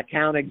an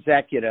account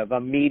executive, a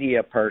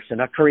media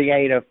person, a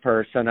creative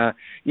person,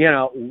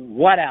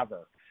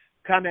 whatever,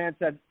 come in and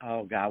said,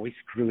 oh, God, we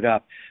screwed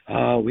up.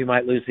 Oh, we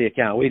might lose the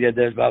account. We did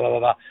this, blah, blah, blah,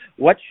 blah.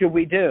 What should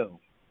we do?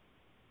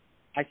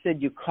 I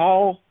said, you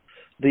call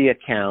the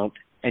account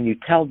and you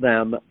tell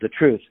them the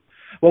truth.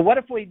 Well, what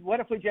if we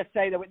just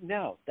say that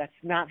no, that's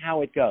not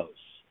how it goes.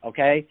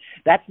 Okay,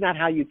 that's not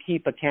how you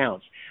keep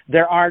accounts.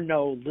 There are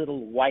no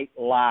little white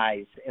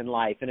lies in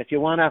life, and if you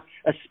want to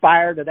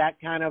aspire to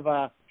that kind of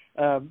a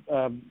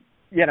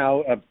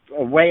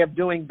way of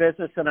doing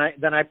business,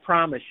 then I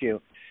promise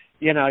you,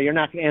 you're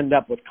not going to end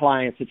up with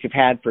clients that you've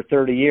had for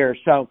 30 years.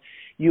 So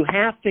you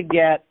have to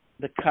get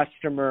the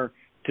customer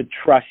to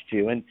trust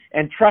you, and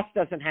trust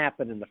doesn't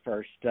happen in the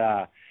first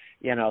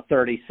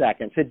 30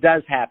 seconds. It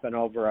does happen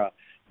over a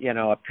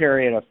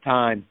period of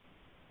time,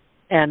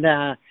 and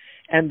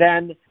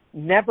then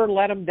never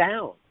let them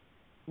down.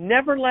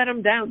 Never let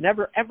them down.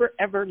 Never, ever,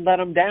 ever let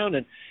them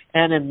down.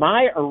 And in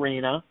my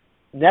arena,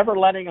 never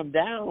letting them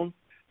down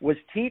was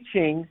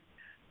teaching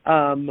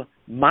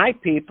my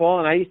people,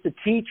 and I used to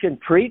teach and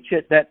preach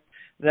it, that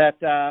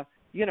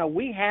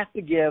we have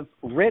to give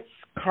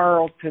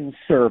Ritz-Carlton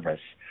service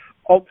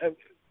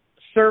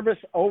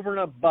over and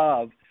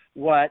above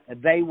what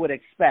they would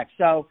expect.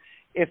 So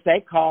if they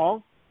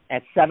call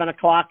at 7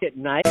 o'clock at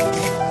night,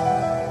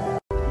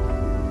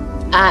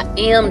 I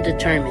am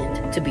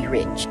determined to be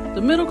rich.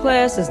 The middle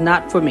class is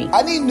not for me.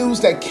 I need news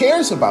that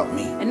cares about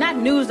me. And not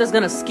news that's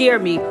going to scare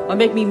me or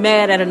make me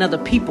mad at another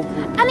people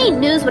group. I need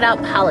news without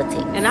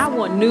politics. And I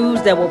want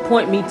news that will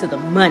point me to the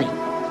money.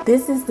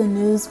 This is the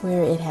news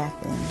where it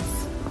happens.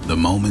 The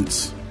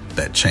moments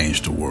that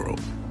change the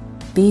world.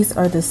 These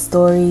are the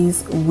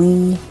stories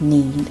we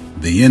need.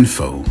 The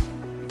info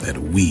that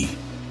we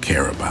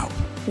care about.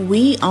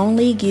 We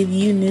only give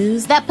you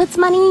news that puts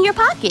money in your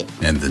pocket.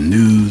 And the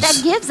news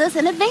that gives us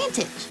an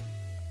advantage.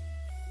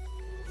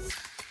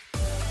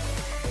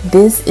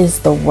 This is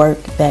the work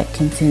that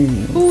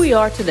continues. Who we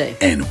are today.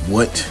 And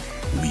what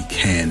we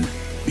can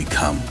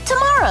become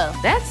tomorrow.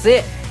 That's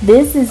it.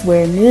 This is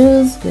where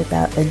news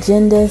without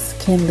agendas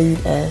can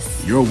lead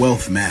us. Your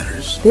wealth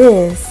matters.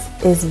 This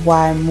is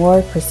why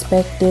more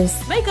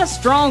perspectives make us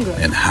stronger.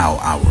 And how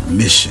our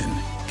mission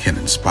can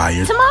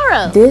inspire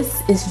tomorrow.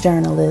 This is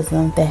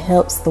journalism that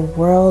helps the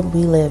world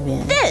we live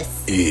in.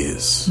 This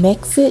is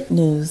Mexit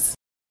News.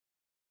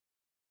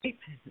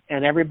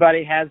 And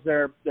everybody has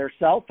their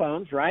cell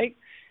phones, right?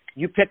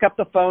 You pick up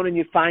the phone and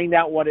you find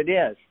out what it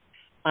is.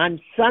 On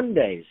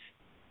Sundays,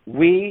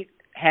 we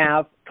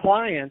have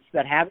clients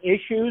that have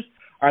issues,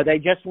 or they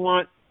just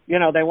want,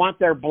 they want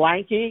their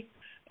blankie.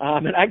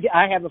 And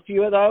I have a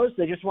few of those.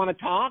 They just want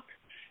to talk.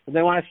 And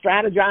they want to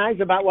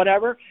strategize about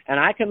whatever. And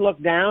I can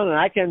look down and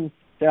I can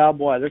say, oh,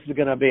 boy, this is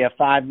going to be a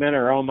 5-minute,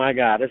 or oh, my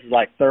God, this is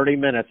like 30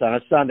 minutes on a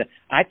Sunday.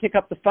 I pick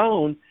up the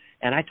phone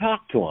and I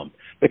talk to him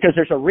because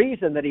there's a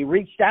reason that he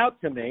reached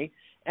out to me,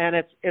 and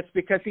it's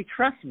because he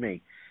trusts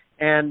me.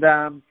 And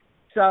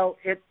so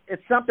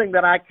it's something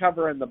that I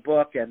cover in the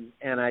book, and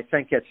I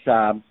think it's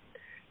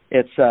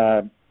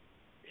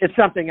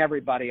something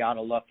everybody ought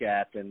to look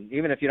at. And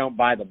even if you don't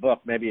buy the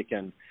book, maybe you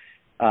can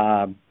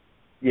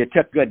you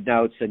took good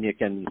notes and you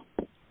can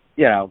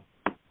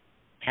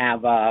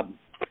have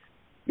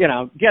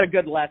get a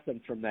good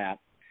lesson from that.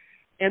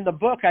 In the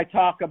book, I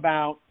talk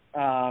about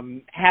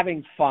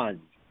having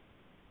fun.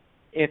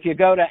 If you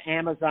go to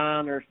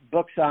Amazon or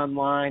books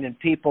online and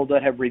people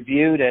that have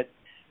reviewed it,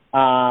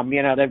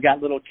 they've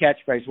got little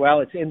catchphrases. Well,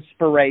 it's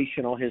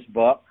inspirational, his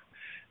book.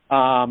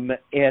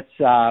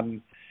 It's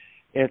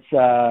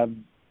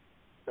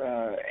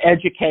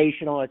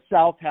educational, it's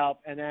self-help,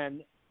 and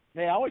then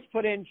they always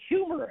put in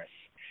humorous.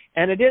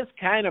 And it is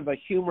kind of a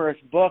humorous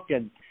book,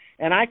 and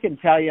I can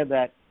tell you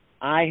that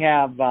I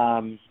have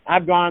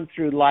I've gone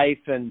through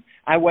life, and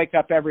I wake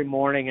up every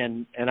morning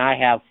and I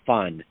have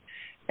fun.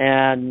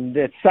 And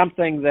it's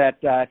something that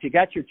if you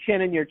got your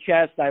chin in your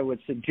chest, I would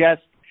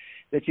suggest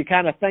that you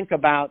kind of think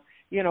about,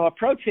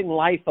 approaching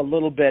life a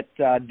little bit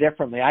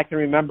differently. I can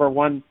remember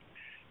one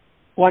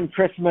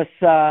Christmas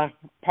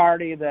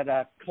party that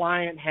a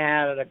client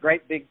had at a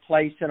great big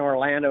place in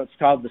Orlando. It's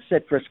called the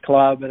Citrus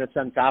Club, and it's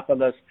on top of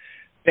this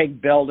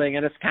big building,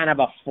 and it's kind of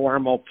a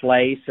formal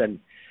place. And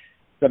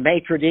the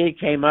maitre d'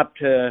 came up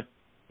to,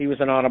 he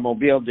was an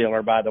automobile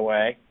dealer, by the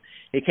way.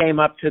 He came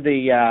up to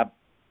the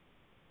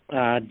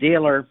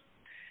dealer,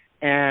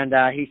 and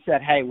he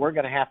said, hey, we're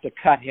going to have to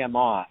cut him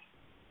off.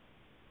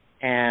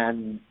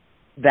 And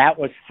that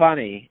was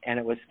funny, and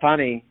it was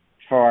funny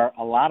for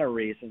a lot of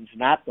reasons,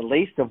 not the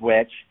least of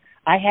which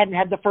I hadn't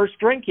had the first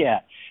drink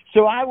yet.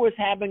 So I was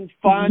having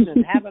fun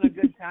and having a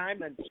good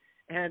time,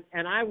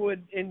 and I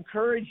would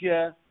encourage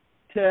you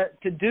to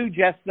do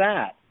just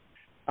that.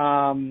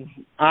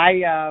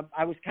 I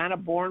was kind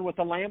of born with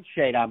a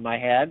lampshade on my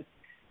head,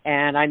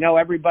 and I know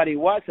everybody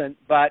wasn't,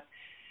 but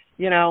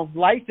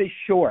life is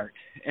short,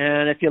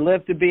 and if you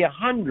live to be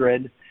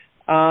 100,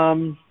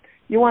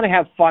 you want to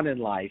have fun in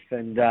life.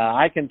 And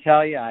I can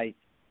tell you,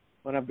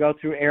 when I go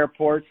through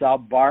airports, I'll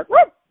bark,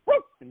 whoop,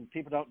 whoop, and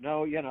people don't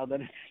know,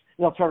 then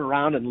they'll turn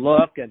around and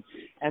look, and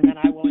then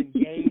I will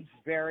engage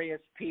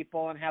various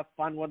people and have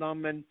fun with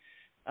them, and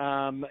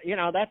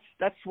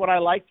that's what I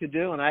like to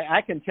do. And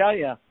I can tell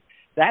you,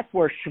 that's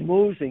where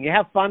schmoozing, you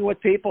have fun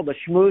with people, the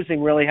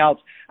schmoozing really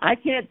helps. I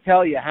can't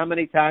tell you how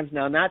many times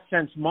now, not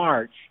since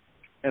March,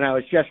 and I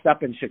was just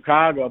up in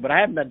Chicago, but I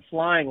haven't been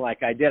flying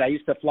like I did. I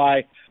used to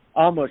fly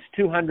almost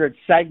 200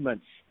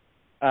 segments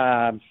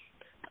a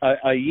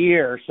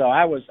year, so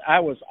I was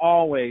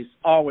always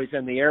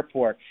in the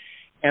airport.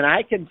 And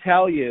I can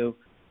tell you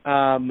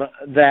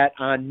that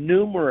on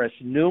numerous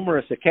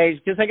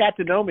occasions, because they got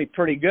to know me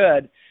pretty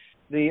good,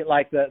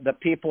 the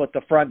people at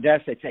the front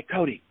desk, they'd say,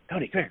 Cody,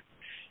 come here.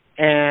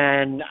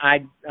 And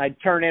I'd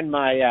turn in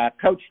my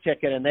coach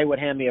ticket, and they would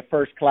hand me a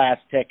first class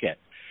ticket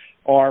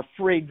or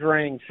free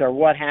drinks or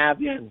what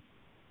have you.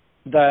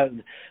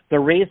 The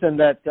reason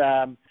that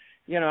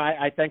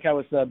I think I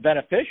was the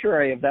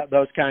beneficiary of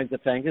those kinds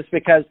of things is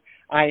because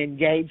I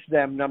engaged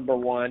them, number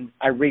one.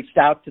 I reached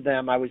out to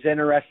them. I was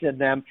interested in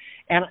them,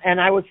 and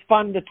I was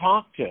fun to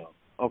talk to,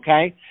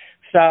 okay?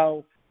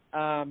 So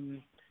do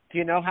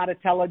you know how to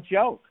tell a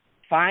joke?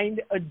 Find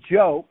a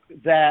joke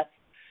that,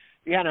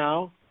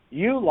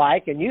 you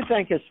like and you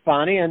think is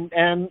funny and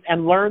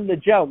learn the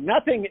joke.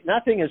 Nothing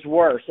is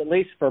worse, at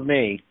least for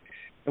me.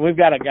 And we've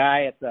got a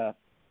guy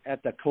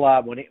at the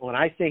club. When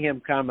I see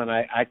him coming,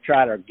 I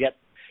try to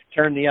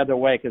turn the other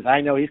way because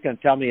I know he's going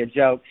to tell me a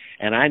joke,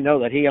 and I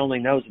know that he only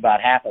knows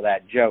about half of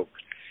that joke.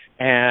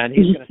 And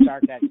he's going to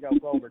start that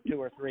joke over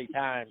 2 or 3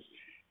 times.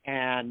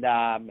 And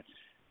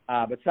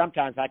but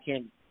sometimes I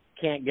can't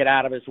get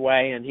out of his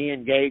way, and he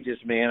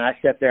engages me, and I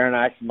sit there and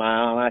I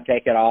smile and I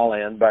take it all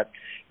in. But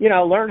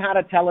learn how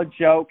to tell a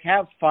joke,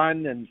 have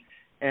fun,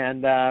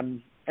 and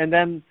then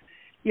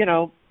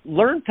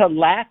learn to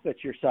laugh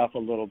at yourself a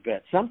little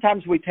bit.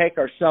 Sometimes we take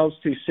ourselves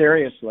too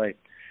seriously.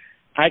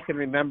 I can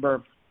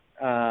remember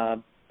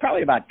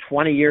probably about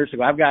 20 years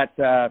ago. I've got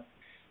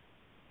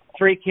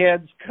 3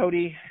 kids,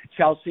 Cody,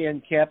 Chelsea,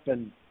 and Kip,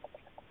 and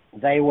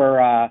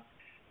they're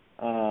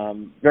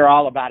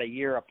all about a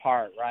year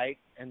apart, right?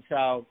 And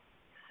so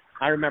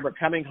I remember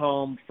coming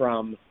home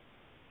from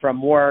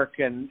work,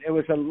 and it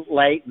was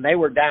late, and they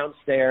were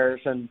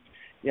downstairs, and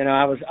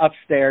I was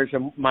upstairs,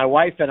 and my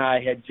wife and I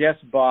had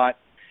just bought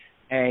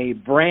a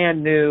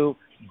brand new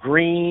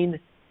green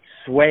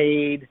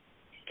suede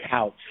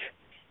couch,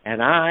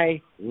 and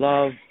I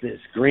love this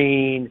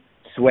green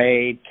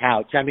suede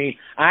couch. I mean,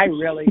 I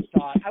really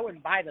thought I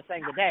wouldn't buy the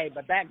thing today,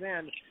 but back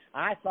then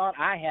I thought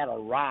I had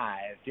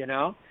arrived, And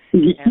I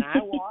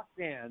walked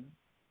in,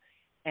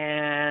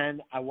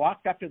 and I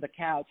walked up to the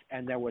couch,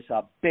 and there was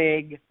a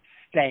big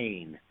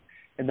stain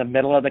in the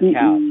middle of the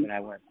couch, and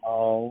I went,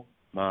 oh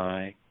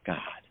my God.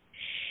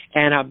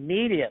 And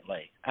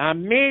immediately,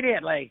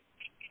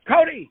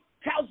 Cody,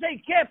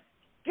 Chelsea, Kip,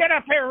 get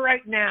up here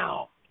right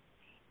now.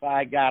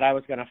 By God, I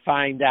was going to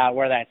find out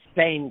where that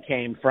stain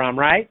came from,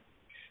 right?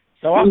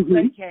 So up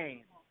they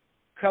came,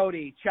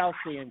 Cody,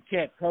 Chelsea, and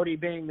Kip, Cody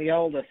being the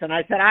oldest. And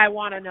I said, I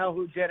want to know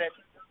who did it.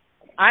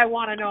 I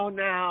want to know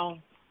now,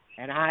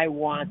 and I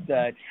want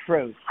the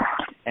truth.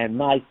 And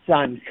my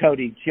son,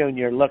 Cody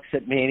Jr., looks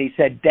at me, and he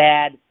said,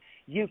 Dad,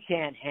 you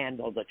can't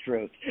handle the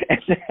truth.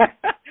 And I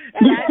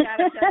got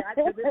to tell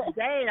you, to this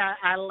day,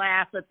 I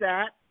laugh at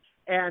that.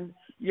 And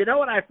you know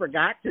what I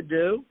forgot to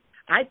do?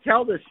 I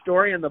tell this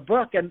story in the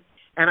book, and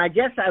I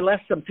guess I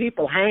left some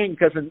people hang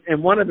because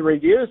in one of the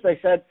reviews they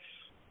said,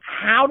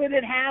 how did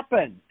it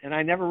happen? And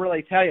I never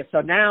really tell you.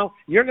 So now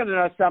you're going to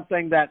know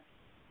something that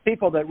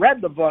people that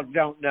read the book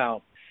don't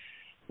know.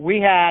 We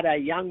had a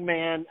young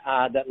man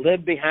that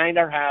lived behind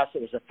our house.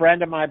 It was a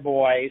friend of my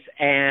boys,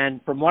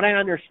 and from what I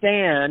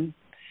understand,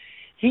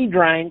 he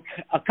drank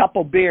a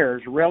couple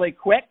beers really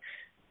quick,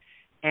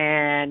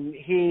 and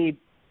he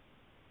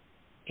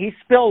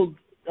spilled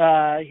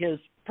his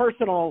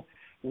personal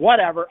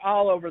whatever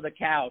all over the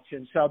couch,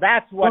 and so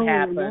that's what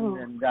happened. No.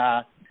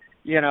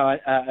 And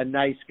a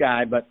nice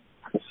guy, but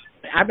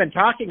I've been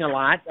talking a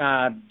lot.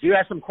 Do you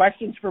have some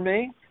questions for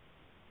me?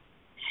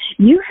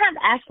 You have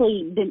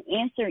actually been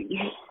answering.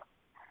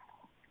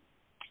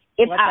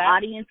 If our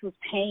audience was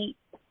paying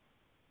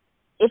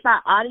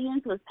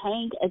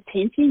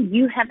attention,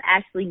 you have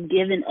actually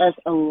given us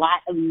a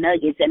lot of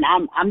nuggets, and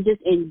I'm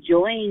just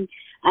enjoying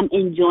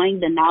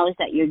the knowledge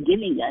that you're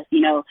giving us.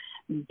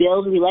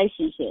 Build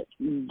relationships,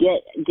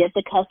 get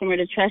the customer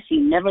to trust you,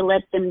 never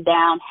let them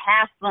down,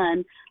 have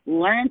fun,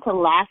 learn to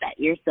laugh at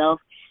yourself,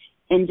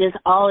 and just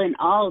all in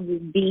all,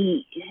 just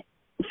be,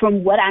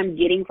 from what I'm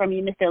getting from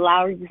you, Mr.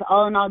 Lowry, just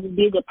all in all, just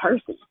be a good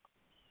person.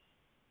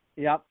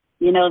 Yep.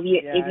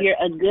 If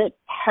you're a good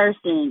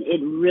person,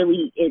 it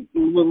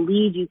will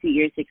lead you to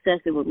your success.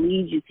 It will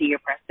lead you to your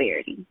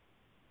prosperity.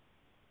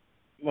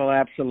 Well,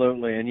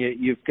 absolutely, and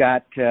you've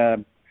got,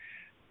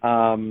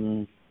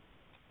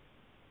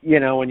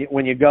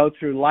 when you go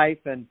through life,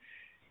 and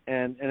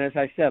as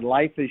I said,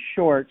 life is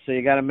short, so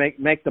you got to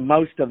make the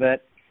most of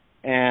it,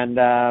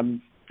 and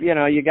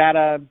you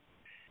gotta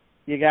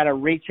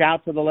reach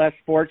out to the less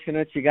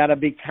fortunate. You got to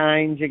be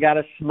kind. You got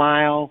to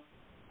smile.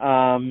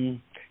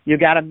 You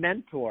got a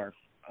mentor.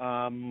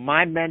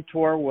 My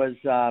mentor was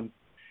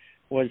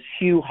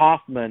Hugh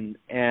Hoffman,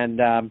 and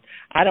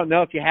I don't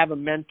know if you have a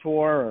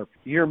mentor or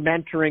you're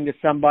mentoring to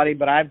somebody,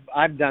 but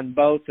I've done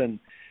both, and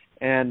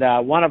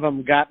one of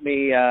them got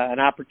me an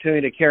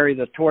opportunity to carry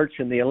the torch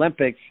in the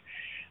Olympics.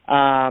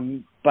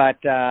 But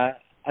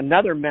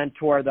another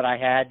mentor that I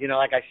had,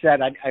 like I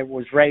said, I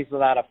was raised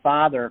without a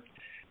father.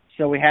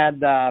 So we had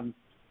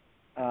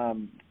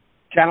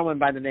gentleman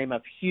by the name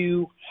of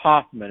Hugh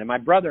Hoffman, and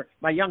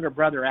my younger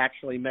brother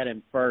actually met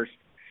him first,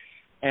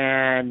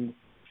 and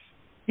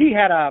he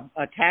had a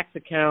tax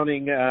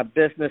accounting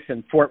business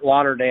in Fort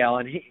Lauderdale,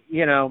 and he,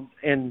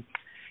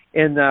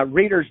 in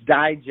Reader's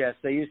Digest,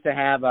 they used to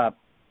have a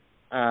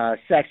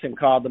section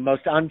called The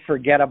Most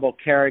Unforgettable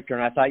Character,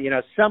 and I thought,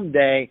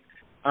 someday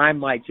I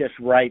might just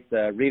write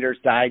the Reader's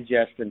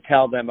Digest and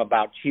tell them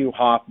about Hugh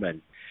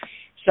Hoffman.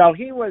 So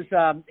he was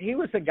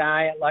a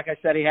guy, like I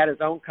said, he had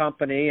his own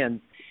company, and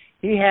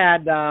he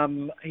had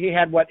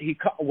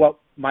what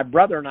my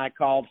brother and I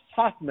called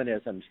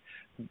Hoffmanisms,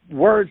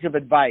 words of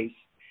advice.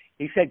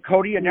 He said,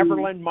 Cody, you never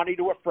lend money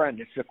to a friend.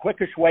 It's the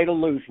quickest way to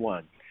lose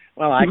one.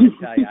 Well, I can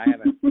tell you, I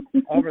haven't.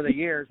 Over the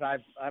years,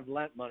 I've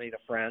lent money to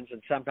friends,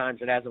 and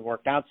sometimes it hasn't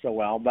worked out so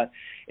well. But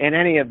in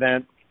any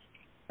event,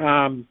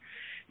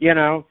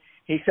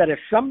 he said, if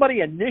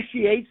somebody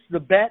initiates the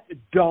bet,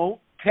 don't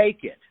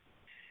take it.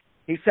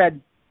 He says,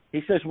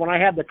 when I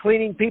have the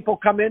cleaning people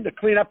come in to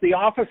clean up the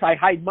office, I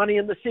hide money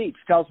in the seats.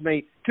 Tells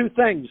me two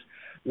things.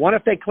 One,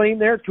 if they clean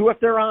there. Two, if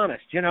they're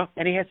honest,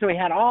 And he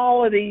had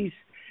all of these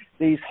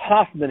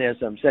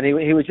Hoffmanisms, and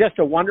he was just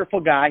a wonderful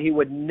guy. He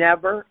would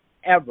never,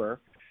 ever,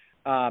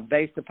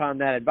 based upon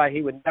that advice,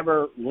 he would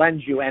never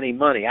lend you any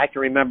money. I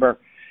can remember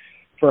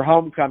for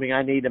homecoming,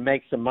 I needed to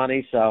make some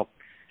money, so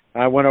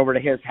I went over to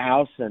his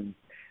house, and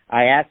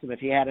I asked him if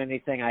he had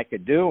anything I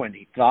could do, and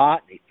he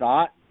thought.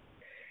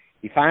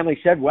 He finally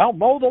said, well,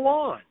 mow the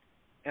lawn.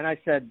 And I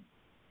said,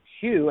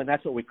 Hugh, and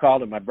that's what we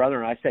called him, my brother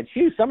and I said,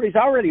 Hugh, somebody's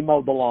already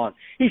mowed the lawn.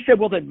 He said,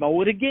 well, then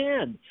mow it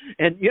again.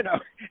 And,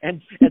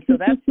 and so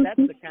that's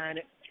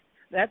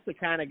the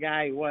kind of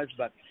guy he was.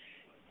 But,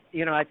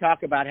 I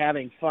talk about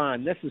having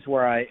fun. This is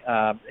where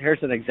here's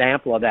an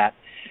example of that.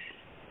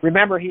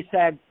 Remember, he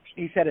said,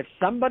 if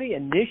somebody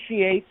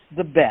initiates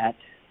the bet,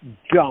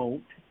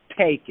 don't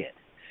take it.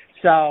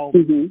 So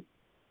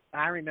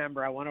I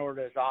remember I went over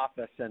to his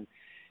office, and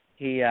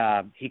he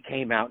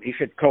came out. He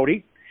said,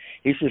 Cody,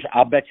 he says,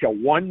 I'll bet you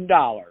 $1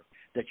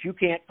 that you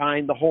can't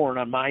find the horn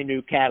on my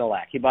new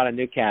Cadillac. He bought a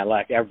new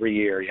Cadillac every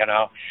year,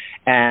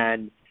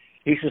 And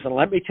he says, and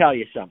let me tell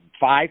you something.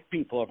 5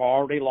 people have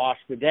already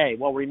lost today.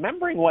 Well,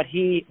 remembering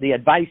the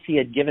advice he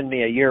had given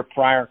me a year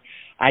prior,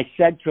 I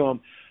said to him,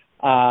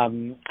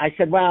 I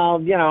said,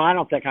 well, I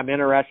don't think I'm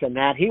interested in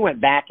that. He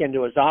went back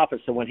into his office.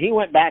 So when he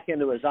went back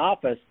into his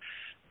office,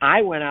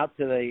 I went out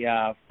to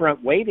the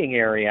front waiting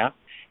area,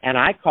 and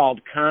I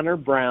called Connor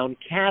Brown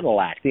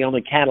Cadillac, the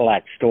only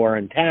Cadillac store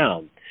in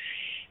town.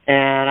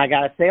 And I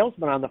got a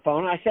salesman on the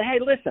phone. I said, hey,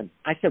 listen.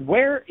 I said,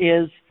 where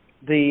is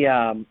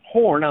the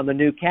horn on the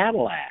new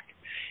Cadillac?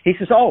 He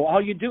says, oh,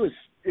 all you do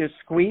is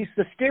squeeze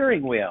the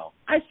steering wheel.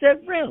 I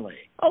said, really?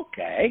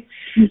 Okay.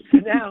 So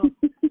now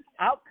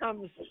out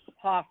comes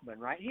Hoffman,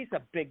 right? He's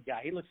a big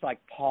guy. He looks like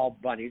Paul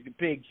Bunny. He's a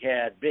big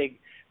head, big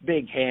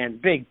hands,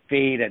 big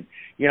feet, and,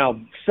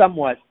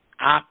 somewhat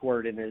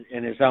awkward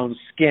in his own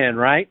skin,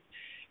 right?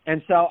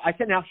 And so I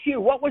said, now,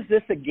 Hugh, what was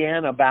this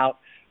again about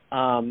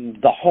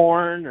the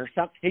horn or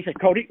something? He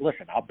said, Cody,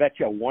 listen, I'll bet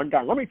you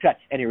 $1. Let me tell you.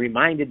 And he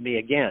reminded me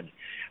again,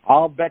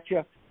 I'll bet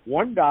you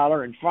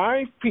 $1 and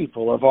 5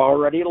 people have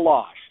already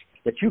lost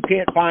that you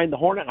can't find the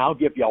horn, and I'll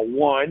give you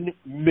 1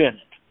 minute.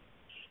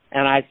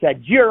 And I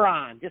said, you're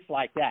on, just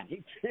like that.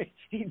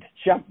 He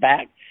jumped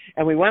back,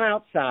 and we went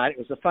outside. It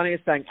was the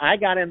funniest thing. I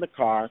got in the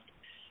car,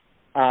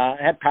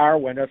 had power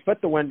windows,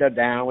 put the window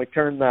down. We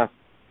turned the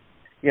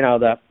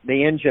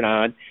engine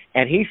on,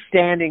 and he's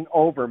standing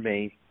over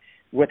me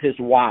with his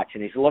watch,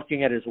 and he's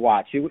looking at his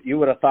watch. You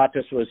would have thought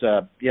this was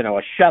a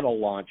shuttle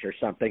launch or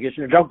something. He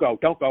said, don't go.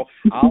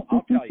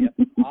 I'll tell you.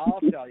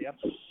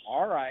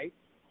 All right.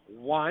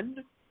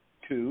 1,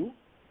 2,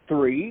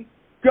 3,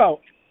 go.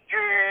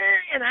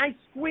 And I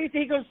squeezed.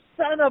 He goes,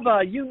 son of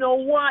a, you know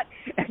what?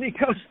 And he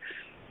goes,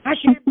 I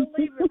can't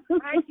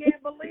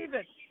believe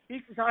it. He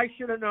says, I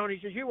should have known. He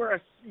says,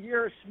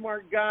 you're a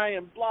smart guy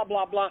and blah,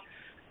 blah, blah.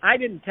 I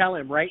didn't tell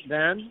him right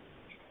then.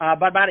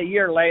 But about a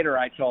year later,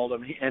 I told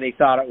him, and he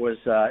thought it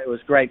was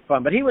great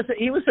fun. But he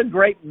was a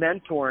great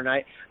mentor, and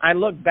I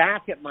look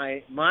back at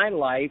my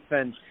life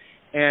and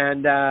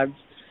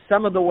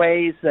some of the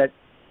ways that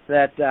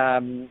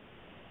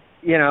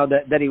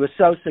he was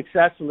so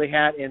successful. He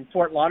had in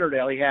Fort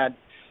Lauderdale, he had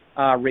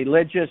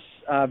Religious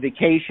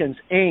Vacations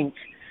Inc.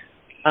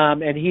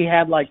 And he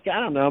had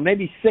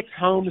maybe 6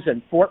 homes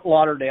in Fort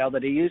Lauderdale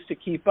that he used to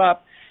keep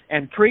up.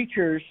 And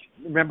preachers,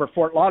 remember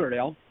Fort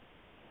Lauderdale,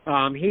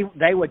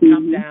 they would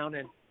come down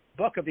and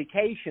book a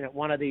vacation at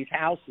one of these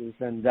houses.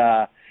 And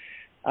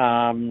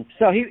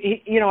so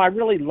he I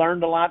really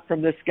learned a lot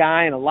from this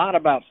guy, and a lot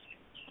about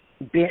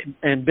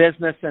in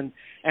business and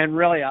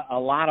really a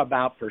lot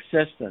about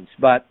persistence.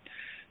 But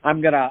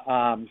I'm going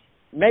to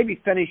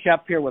maybe finish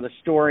up here with a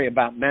story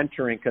about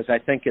mentoring, because I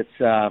think it's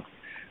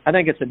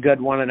a good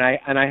one, and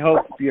I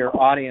hope your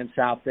audience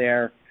out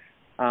there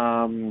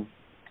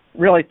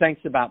really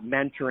thinks about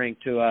mentoring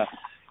to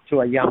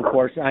to a young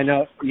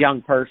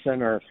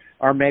person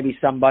or maybe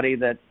somebody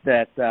that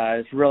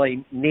is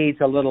really needs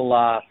a little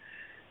a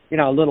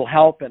little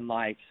help in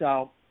life.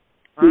 So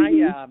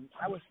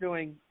I was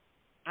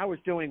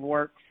doing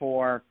work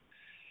for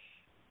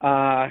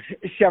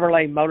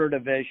Chevrolet Motor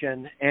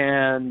Division,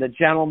 and the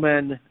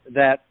gentleman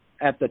that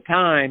at the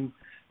time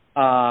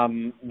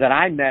that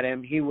I met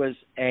him, he was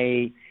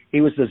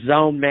the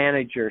zone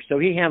manager, so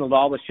he handled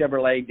all the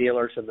Chevrolet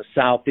dealers in the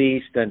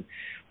Southeast, and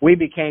we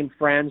became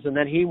friends. And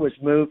then he was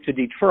moved to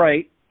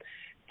Detroit,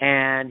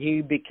 and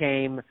he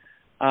became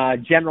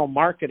general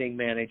marketing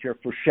manager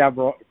for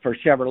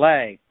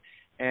Chevrolet,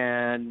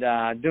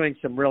 and doing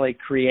some really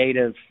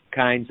creative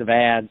kinds of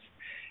ads.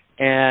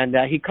 And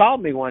he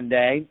called me one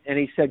day, and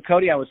he said,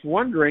 "Cody, I was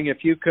wondering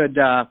if you could,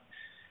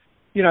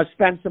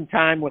 spend some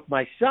time with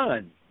my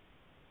son."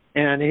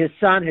 And his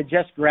son had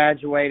just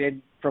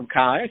graduated from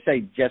college. I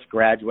say just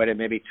graduated,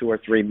 maybe 2 or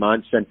 3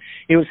 months, and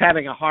he was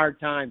having a hard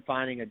time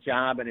finding a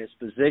job in his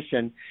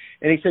position.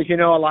 And he says, a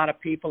lot of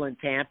people in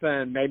Tampa,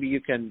 and maybe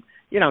you can,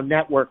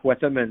 network with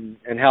them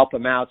and help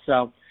him out.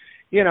 So,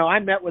 I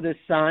met with his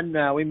son.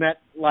 We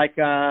met like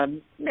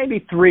maybe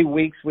 3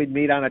 weeks. We'd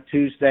meet on a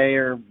Tuesday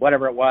or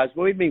whatever it was,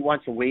 but we'd meet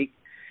once a week.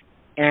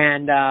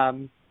 And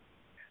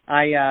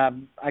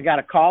I got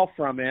a call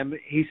from him.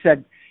 He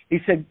said,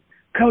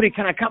 "Cody,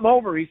 can I come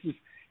over?" He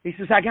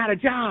says, "I got a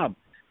job."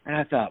 And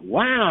I thought,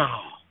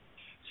 wow.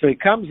 So he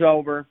comes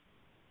over,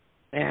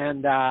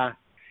 and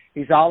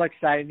he's all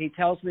excited. And he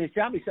tells me his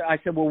job. I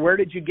said, "Well, where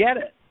did you get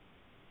it?"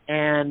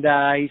 And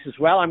he says,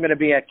 "Well, I'm going to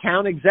be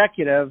account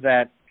executive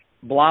at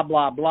blah,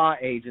 blah, blah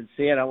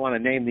agency." I don't want to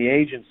name the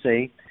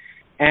agency.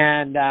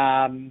 And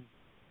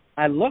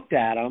I looked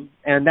at him,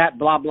 and that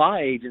blah, blah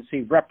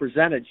agency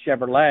represented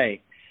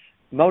Chevrolet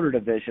Motor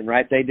Division,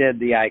 right? They did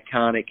the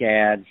iconic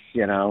ads,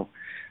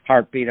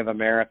 Heartbeat of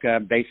America,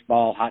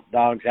 baseball, hot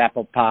dogs,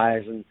 apple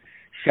pies, and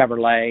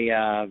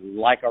Chevrolet,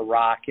 like a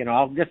rock,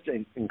 all just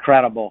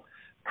incredible,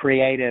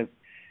 creative.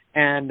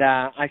 And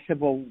I said,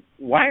 "Well,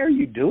 why are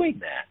you doing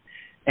that?"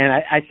 And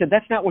I said,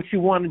 "That's not what you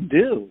want to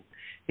do."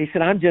 He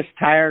said, "I'm just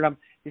tired.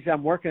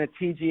 I'm working at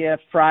TGF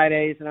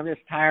Fridays, and I'm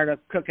just tired of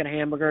cooking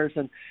hamburgers,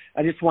 and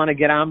I just want to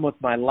get on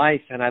with my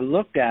life." And I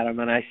looked at him,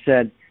 and I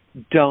said,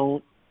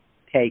 "Don't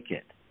take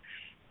it."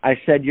 I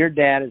said, "Your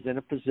dad is in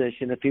a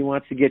position, if he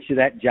wants to get you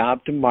that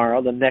job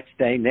tomorrow, the next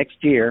day,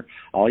 next year,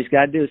 all he's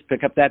got to do is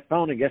pick up that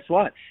phone, and guess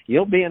what?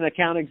 You'll be an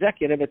account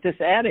executive at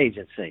this ad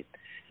agency."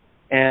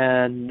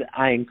 And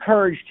I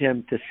encouraged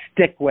him to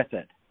stick with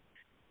it.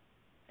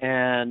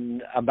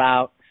 And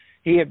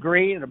he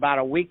agreed, and about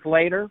a week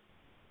later,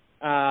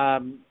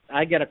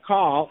 I get a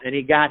call, and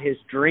he got his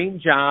dream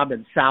job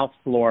in South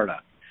Florida.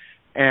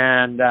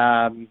 And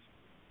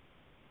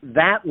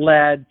that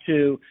led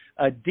to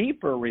a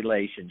deeper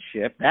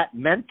relationship, that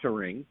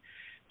mentoring,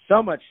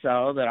 so much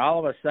so that all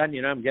of a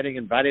sudden, I'm getting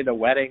invited to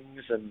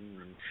weddings and,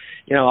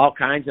 all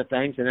kinds of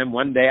things. And then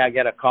one day I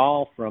get a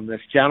call from this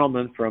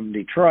gentleman from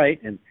Detroit,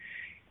 and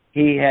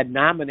he had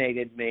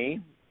nominated me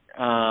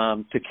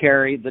to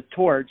carry the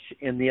torch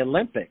in the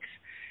Olympics.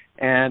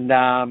 And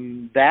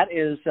that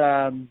is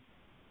an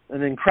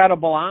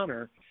incredible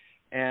honor.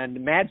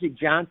 And Magic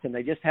Johnson,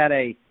 they just had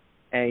a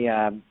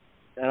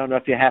I don't know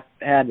if you have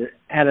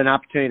had an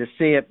opportunity to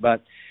see it,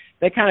 but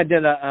they kind of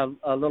did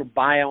a little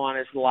bio on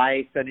his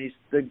life, and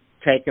they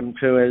take him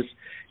to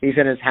he's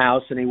in his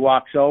house, and he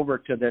walks over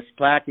to this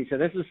plaque. He said,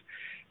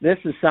 this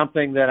is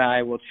something that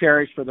I will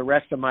cherish for the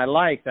rest of my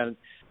life. And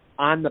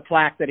on the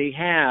plaque that he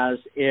has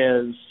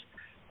is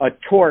a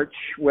torch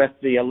with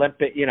the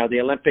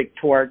Olympic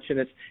torch, and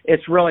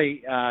it's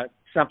really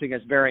something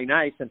that's very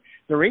nice. And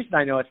the reason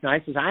I know it's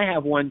nice is I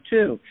have one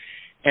too.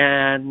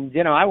 And,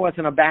 I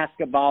wasn't a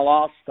basketball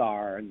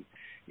all-star and,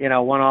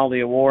 won all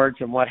the awards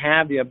and what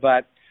have you.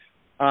 But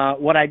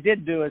what I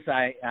did do is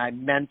I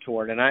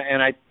mentored. And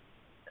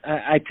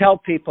I tell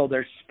people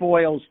there's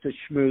spoils to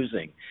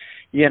schmoozing.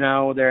 You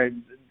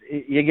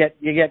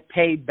get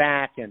paid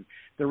back. And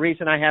the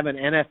reason I have an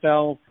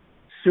NFL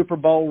Super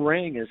Bowl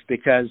ring is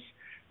because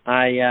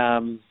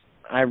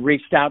I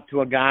reached out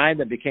to a guy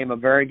that became a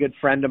very good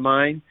friend of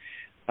mine.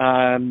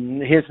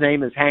 His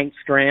name is Hank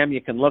Stram.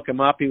 You can look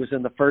him up. He was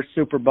in the first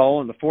Super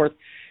Bowl and the fourth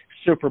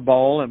Super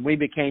Bowl, and we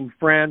became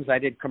friends. I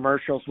did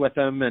commercials with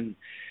him and,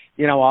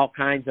 all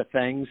kinds of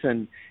things.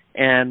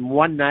 And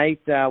one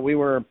night we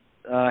were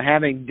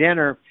having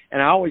dinner,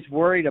 and I always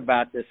worried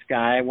about this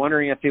guy,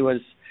 wondering if he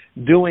was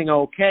doing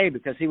okay,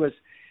 because he was,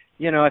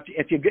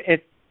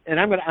 and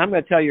I'm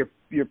going to tell your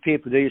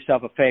people, do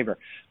yourself a favor.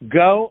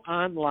 Go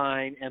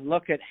online and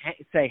look at,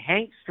 say,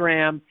 Hank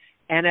Stram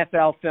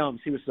NFL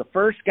Films. He was the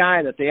first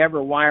guy that they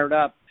ever wired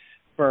up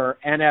for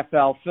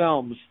NFL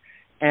Films,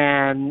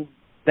 and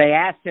they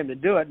asked him to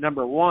do it.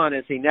 Number one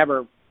is he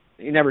never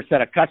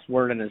said a cuss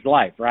word in his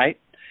life, right?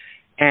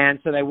 And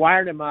so they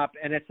wired him up,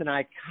 and it's an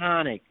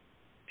iconic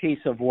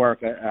piece of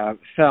work,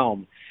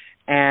 film.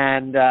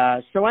 And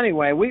so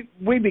anyway,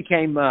 we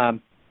became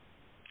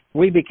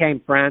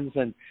friends,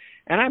 and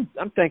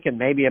I'm thinking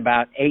maybe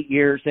about 8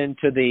 years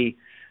into the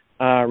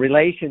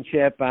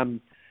relationship,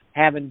 I'm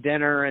having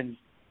dinner, and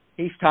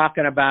he's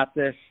talking about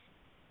this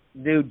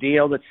new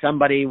deal that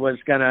somebody was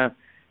going to,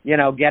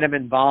 get him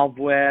involved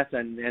with.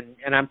 And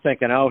I'm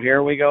thinking, oh,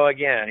 here we go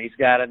again. He's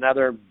got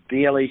another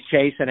deal he's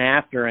chasing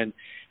after. And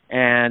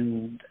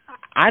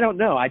I don't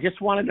know. I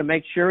just wanted to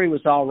make sure he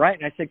was all right.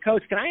 And I said,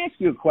 Coach, can I ask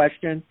you a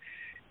question?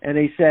 And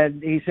he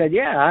said,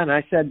 yeah. And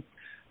I said,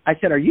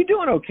 are you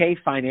doing okay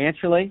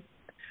financially?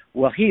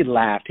 Well, he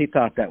laughed. He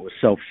thought that was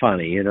so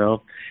funny, and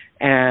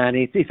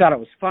he thought it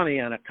was funny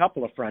on a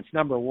couple of fronts.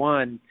 Number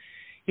one,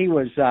 he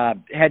was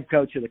head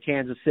coach of the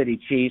Kansas City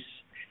Chiefs,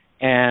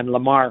 and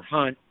Lamar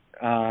Hunt,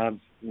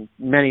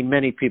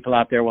 many people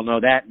out there will know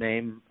that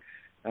name,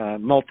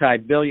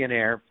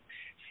 multi-billionaire,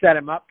 set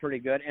him up pretty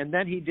good. And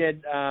then he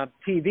did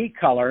TV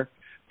color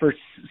for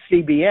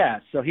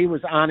CBS. So he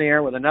was on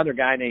air with another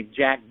guy named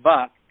Jack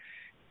Buck.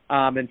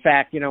 In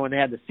fact, when they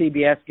had the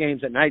CBS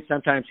games at night,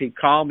 sometimes he'd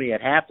call me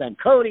at halftime.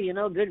 Cody,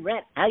 good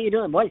rent. How you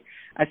doing, boy?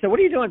 I said, what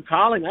are you doing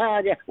calling?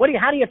 Yeah.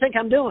 How do you think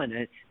I'm doing?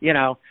 And,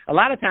 a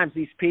lot of times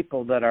these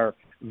people that are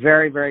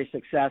very, very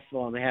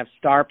successful and they have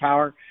star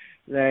power,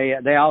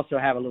 they also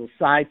have a little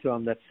side to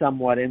them that's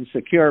somewhat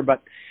insecure.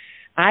 But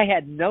I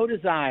had no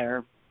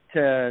desire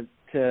to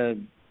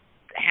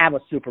have a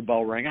Super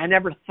Bowl ring. I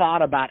never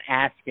thought about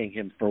asking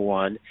him for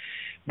one.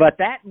 But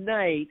that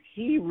night,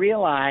 he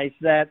realized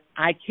that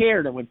I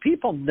cared. And when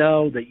people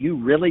know that you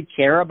really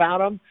care about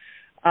them,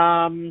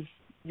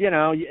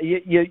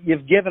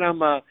 you've given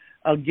them a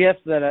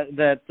gift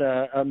that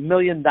 $1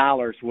 million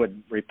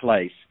would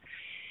replace.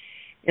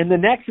 In the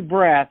next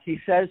breath, he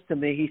says to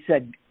me, he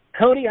said,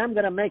 Cody, I'm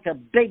going to make a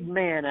big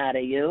man out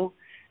of you.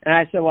 And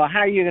I said, well, how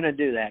are you going to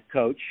do that,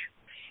 Coach?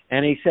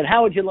 And he said,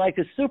 how would you like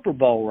a Super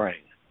Bowl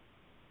ring?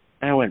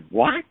 And I went,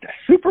 what? A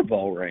Super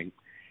Bowl ring?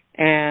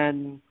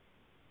 And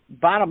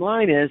bottom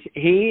line is,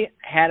 he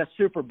had a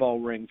Super Bowl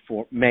ring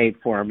made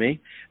for me.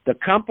 The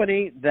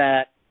company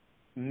that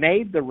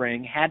made the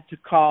ring had to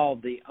call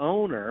the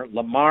owner,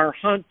 Lamar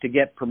Hunt, to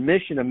get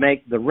permission to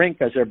make the ring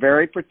because they're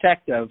very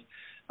protective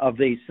of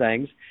these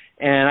things.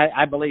 And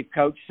I believe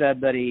Coach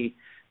said that he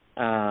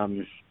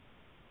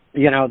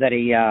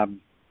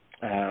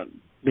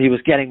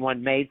was getting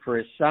one made for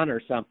his son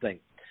or something.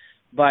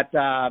 But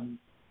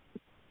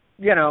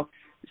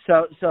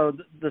so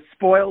the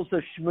spoils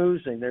of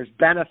schmoozing. There's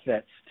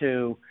benefits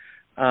to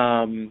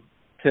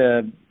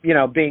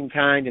being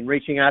kind and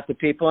reaching out to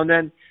people, and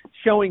then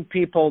showing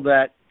people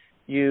that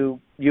you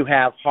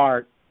have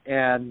heart.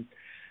 And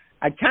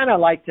I'd kind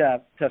of like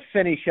to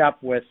finish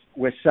up with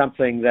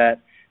something that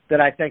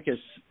I think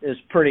is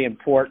pretty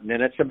important,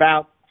 and it's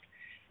about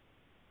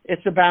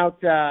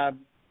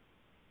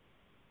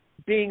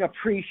being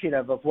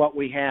appreciative of what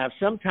we have.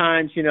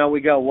 Sometimes,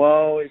 we go,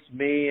 woe is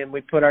me, and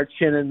we put our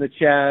chin in the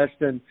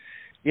chest, and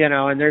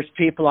there's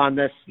people on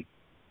this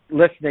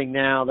listening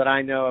now that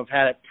I know have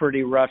had it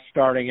pretty rough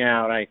starting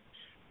out. I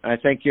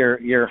think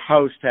your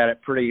host had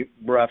it pretty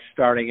rough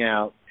starting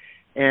out,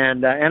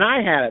 and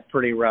I had it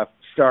pretty rough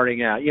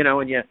starting out.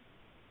 When you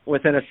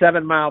within a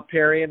 7-mile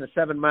period, a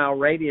 7-mile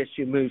radius,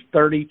 you move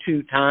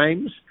 32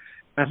 times.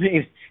 I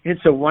mean,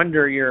 it's a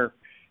wonder you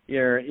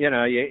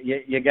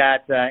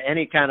got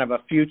any kind of a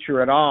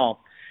future at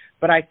all.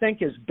 But I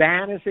think as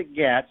bad as it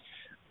gets,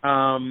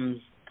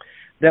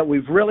 that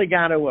we've really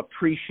got to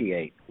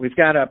appreciate. We've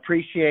got to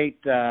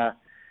appreciate, the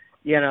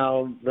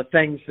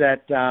things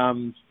that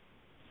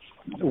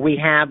we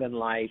have in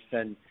life.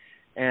 And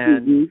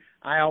mm-hmm.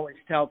 I always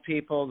tell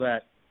people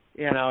that,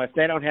 if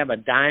they don't have a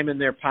dime in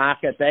their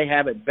pocket, they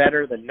have it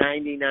better than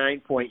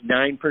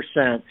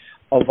 99.9%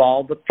 of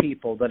all the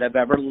people that have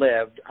ever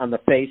lived on the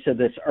face of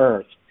this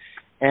earth.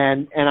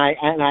 And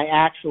I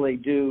actually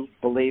do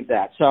believe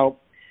that. So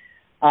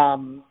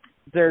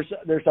there's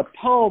a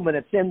poem, and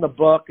it's in the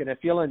book, and if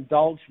you'll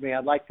indulge me,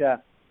 I'd like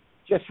to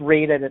just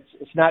read it.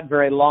 It's not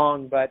very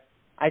long, but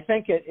I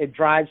think it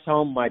drives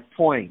home my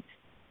point.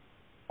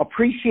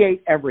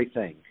 Appreciate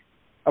everything.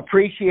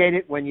 Appreciate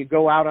it when you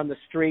go out on the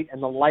street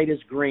and the light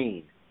is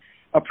green.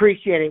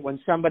 Appreciate it when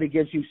somebody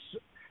gives you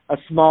a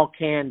small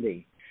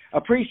candy.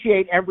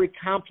 Appreciate every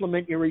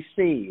compliment you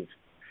receive.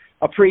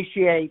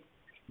 Appreciate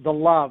the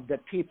love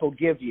that people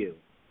give you.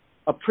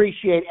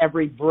 Appreciate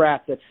every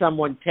breath that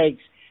someone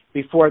takes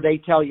before they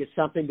tell you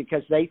something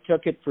because they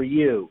took it for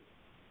you.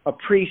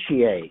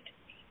 Appreciate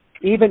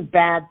even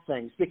bad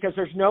things, because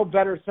there's no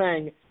better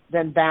thing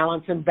than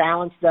balance, and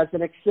balance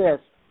doesn't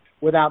exist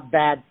without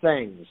bad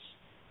things.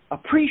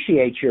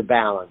 Appreciate your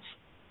balance.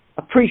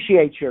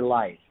 Appreciate your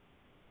life.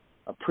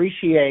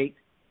 Appreciate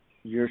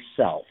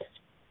yourself.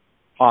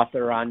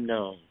 Author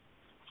unknown.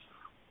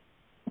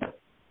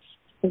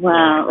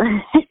 Wow.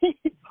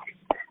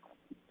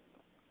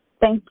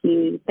 Thank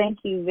you. Thank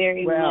you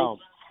very much.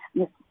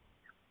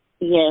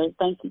 Yes,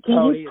 thank you.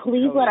 Can you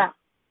please let our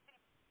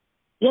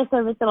Yes,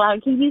 sir, Mr.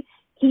 Lowry, can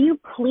you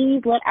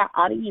please let our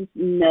audience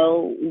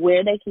know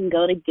where they can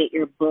go to get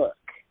your book?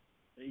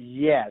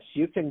 Yes,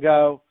 you can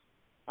go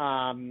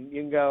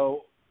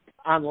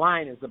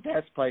online is the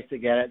best place to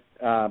get it.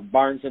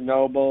 Barnes &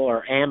 Noble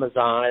or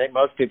Amazon. I think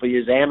most people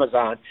use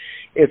Amazon.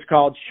 It's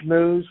called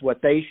Schmooze,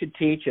 What They Should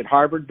Teach at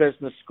Harvard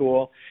Business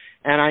School.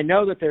 And I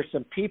know that there's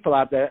some people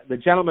out there. The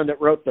gentleman that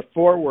wrote the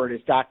foreword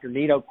is Dr.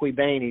 Nito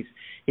Quibane.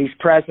 He's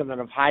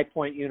president of High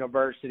Point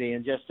University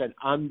and just an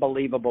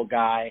unbelievable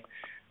guy.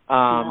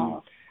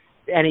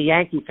 Any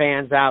Yankee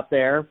fans out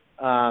there?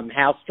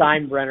 Hal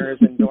Steinbrenner has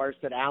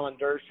endorsed it. Alan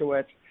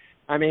Dershowitz.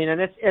 I mean, and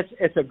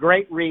it's a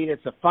great read.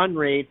 It's a fun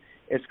read.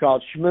 It's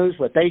called Schmooze,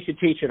 What They Should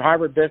Teach at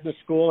Harvard Business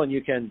School, and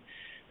you can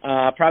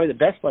probably the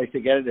best place to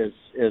get it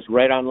is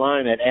right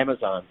online at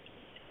Amazon.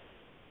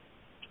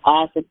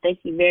 Awesome.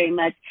 Thank you very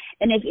much.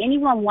 And if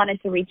anyone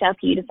wanted to reach out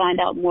to you to find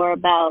out more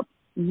about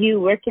you,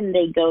 where can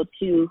they go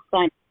to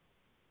find?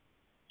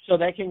 So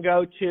they can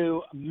go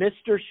to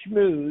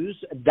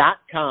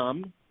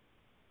MrSchmooze.com.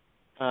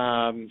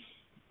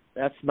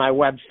 That's my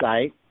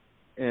website,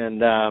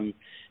 and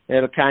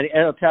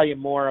it'll tell you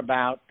more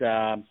about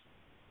the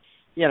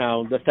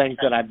things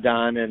that I've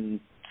done and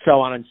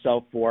so on and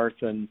so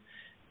forth. And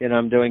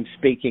I'm doing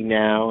speaking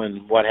now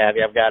and what have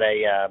you. I've got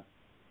a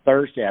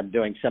Thursday I'm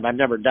doing some. I've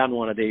never done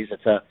one of these.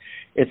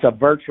 It's a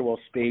virtual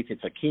speech.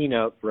 It's a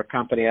keynote for a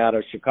company out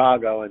of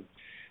Chicago, and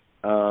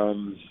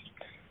I'm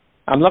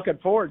looking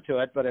forward to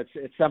it. But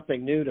it's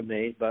something new to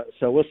me.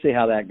 So we'll see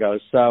how that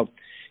goes. So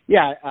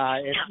yeah,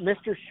 it's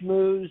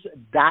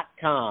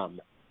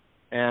MrSchmooze.com,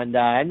 and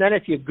then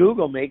if you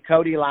Google me,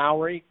 Cody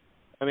Lowry,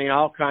 I mean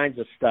all kinds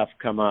of stuff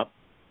come up,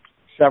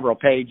 several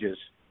pages,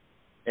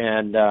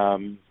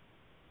 and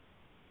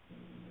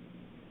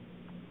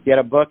get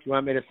a book. You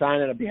want me to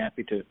sign it? I'd be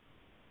happy to.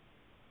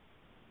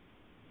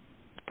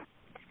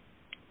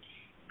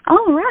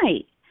 All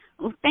right.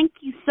 Well, thank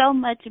you so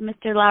much,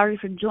 Mr. Lowry,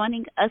 for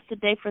joining us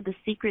today for the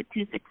Secret to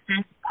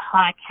Success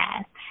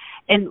podcast.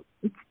 And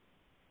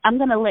I'm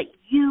going to let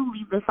you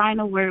leave the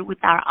final word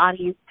with our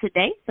audience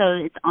today. So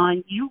it's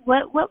on you.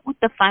 What would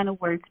the final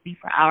words be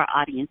for our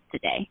audience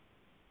today?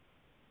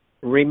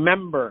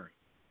 Remember,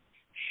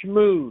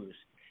 schmooze.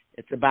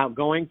 It's about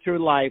going through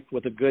life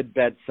with a good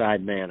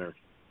bedside manner.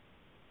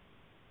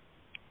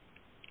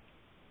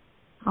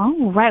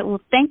 All right.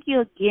 Well, thank you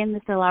again,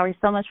 Mr. Lowry,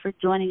 so much for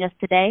joining us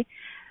today.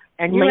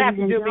 And you have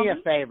to do me a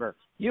favor.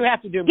 You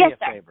have to do me a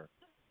favor.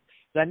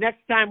 The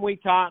next time we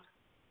talk,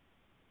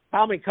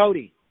 call me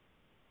Cody.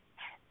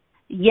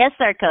 Yes,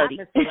 sir, Cody.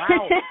 Not Mr.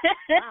 Lowry.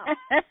 Wow.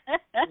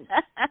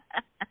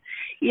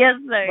 Yes,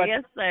 sir. But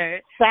yes,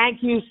 sir.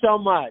 Thank you so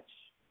much.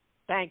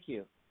 Thank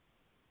you.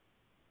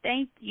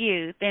 Thank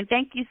you. And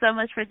thank you so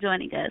much for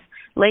joining us.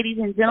 Ladies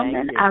and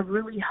gentlemen, I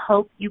really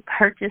hope you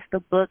purchase the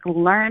book,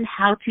 Learn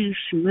How to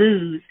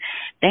Schmooze.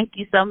 Thank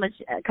you so much,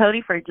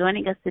 Cody, for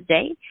joining us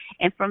today.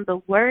 And from the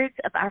words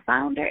of our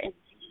founder and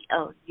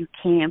CEO, you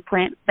can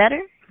plant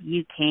better,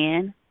 you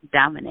can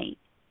dominate.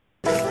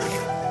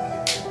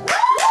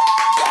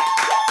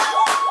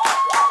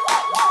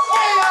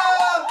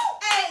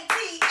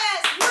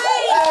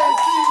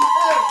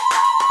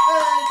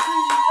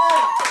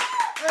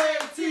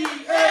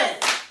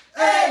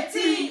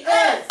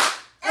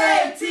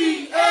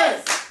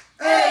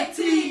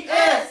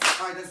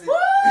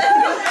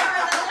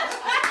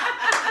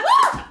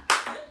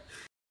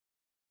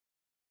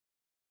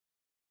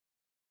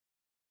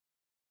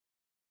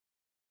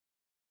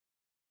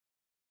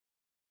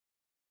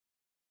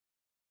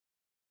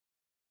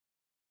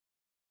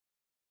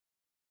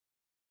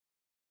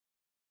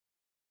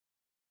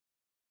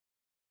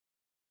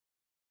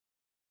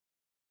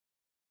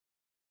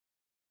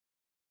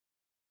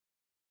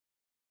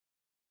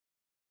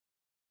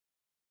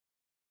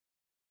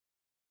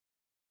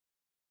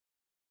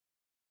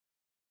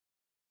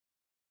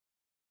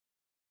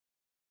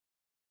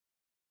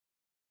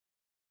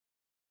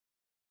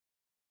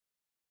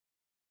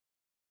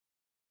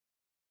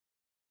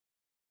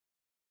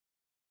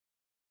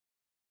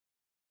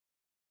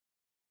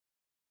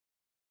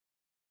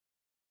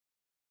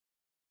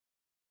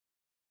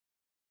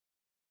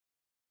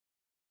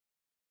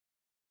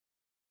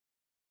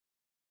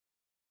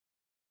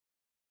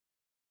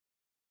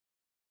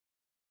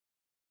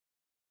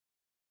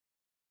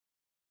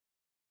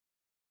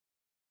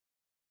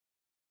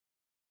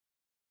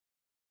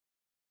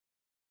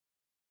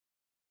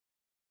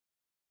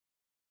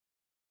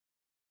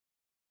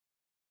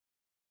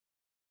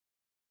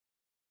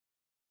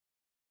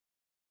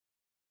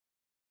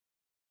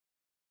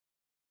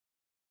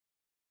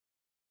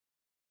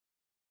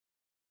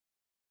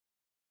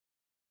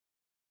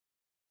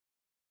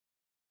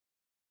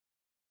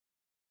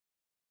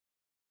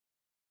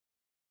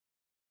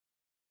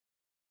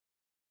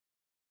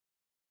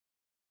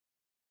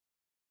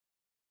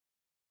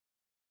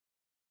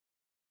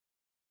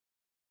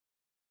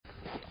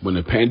 When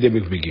the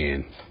pandemic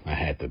began, I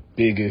had the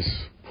biggest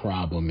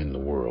problem in the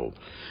world.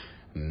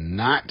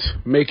 Not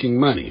making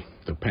money.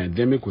 The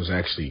pandemic was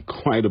actually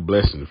quite a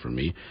blessing for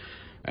me,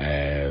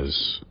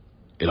 as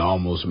it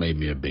almost made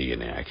me a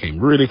billionaire. I came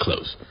really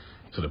close.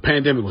 So the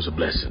pandemic was a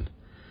blessing.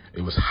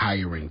 It was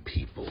hiring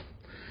people.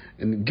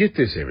 And get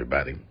this,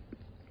 everybody.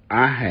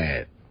 I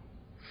had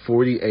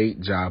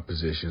 48 job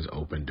positions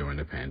open during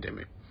the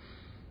pandemic.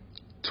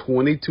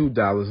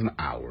 $22 an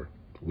hour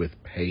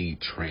with paid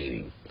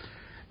training.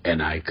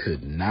 And I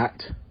could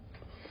not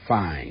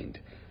find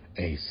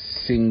a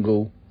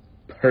single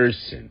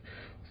person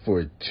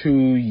for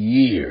 2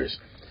 years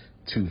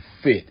to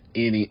fit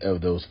any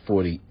of those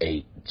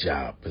 48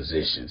 job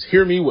positions.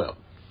 Hear me well.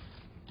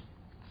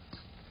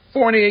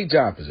 48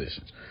 job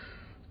positions,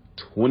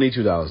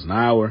 $22 an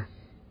hour,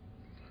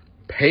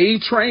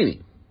 paid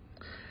training,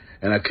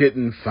 and I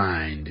couldn't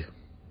find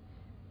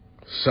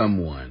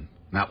someone,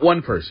 not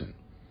one person,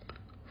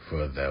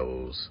 for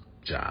those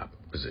job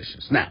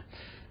positions. Now,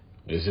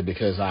 is it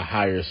because I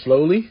hire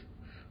slowly?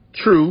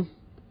 True,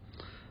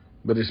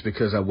 but it's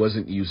because I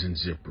wasn't using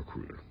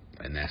ZipRecruiter,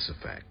 and that's a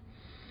fact.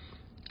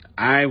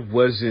 I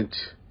wasn't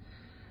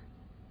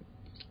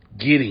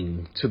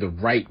getting to the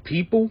right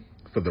people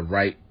for the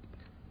right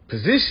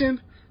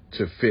position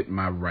to fit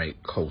my right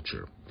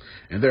culture.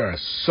 And there are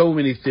so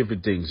many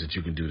different things that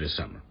you can do this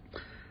summer.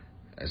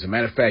 As a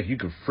matter of fact, you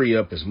can free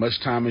up as much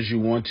time as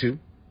you want to.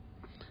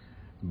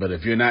 But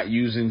if you're not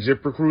using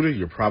ZipRecruiter,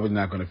 you're probably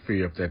not going to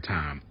free up that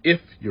time if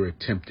you're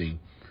attempting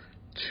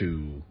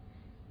to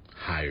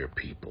hire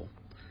people.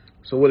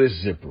 So what is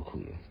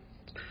ZipRecruiter?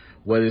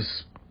 What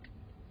is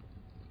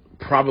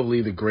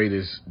probably the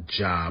greatest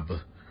job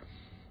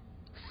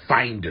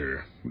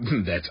finder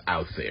that's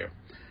out there.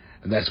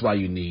 And that's why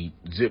you need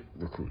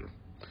ZipRecruiter.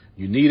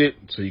 You need it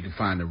so you can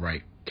find the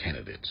right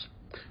candidates.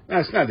 Now,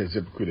 it's not that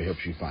ZipRecruiter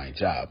helps you find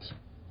jobs.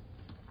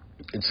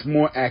 It's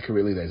more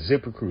accurately that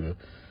ZipRecruiter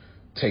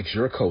takes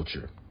your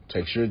culture,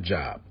 takes your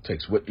job,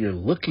 takes what you're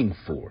looking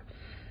for,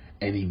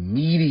 and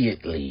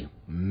immediately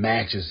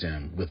matches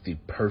them with the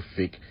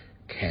perfect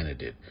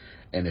candidate.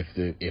 And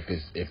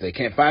if they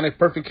can't find a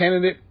perfect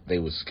candidate, they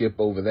will skip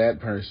over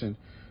that person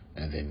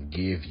and then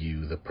give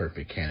you the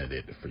perfect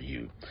candidate for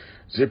you.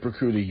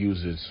 ZipRecruiter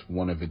uses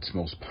one of its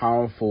most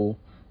powerful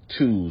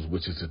tools,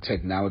 which is the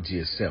technology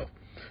itself,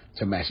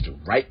 to match the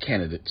right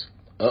candidates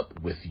up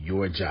with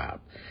your job.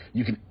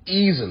 You can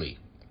easily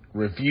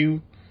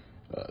review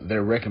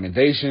their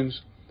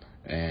recommendations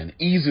and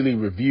easily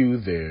review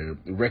their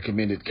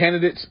recommended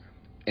candidates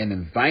and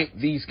invite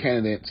these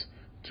candidates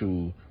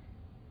to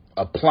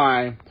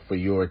apply for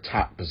your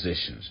top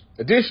positions.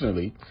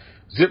 Additionally,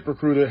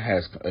 ZipRecruiter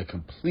has a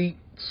complete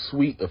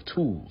suite of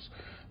tools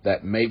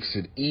that makes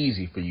it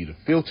easy for you to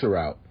filter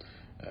out,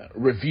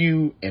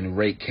 review, and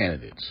rate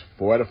candidates.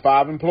 4 out of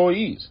 5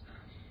 employees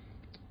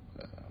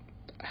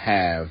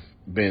have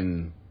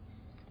been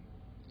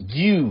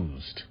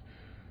used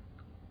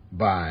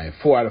by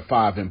 4 out of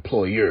 5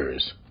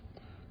 employers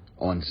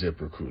on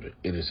ZipRecruiter.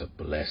 It is a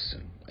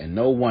blessing. And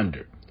no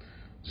wonder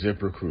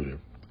ZipRecruiter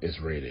is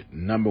rated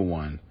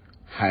 #1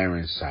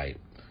 hiring site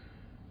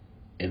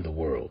in the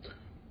world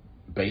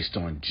based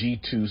on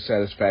G2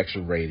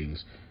 satisfaction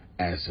ratings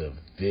as of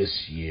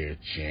this year,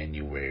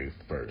 January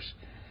 1st.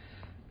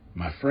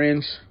 My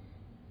friends,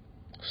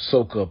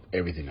 soak up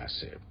everything I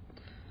said.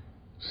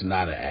 It's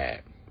not an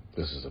ad.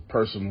 This is a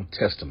personal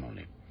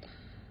testimony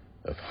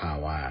of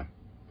how I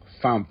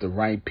found the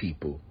right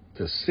people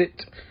to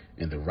sit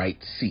in the right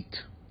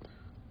seat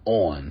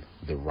on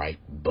the right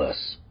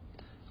bus.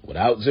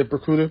 Without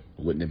ZipRecruiter, it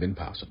wouldn't have been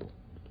possible.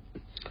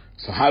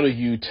 So how do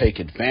you take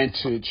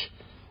advantage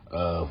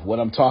of what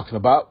I'm talking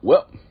about?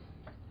 Well,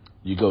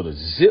 you go to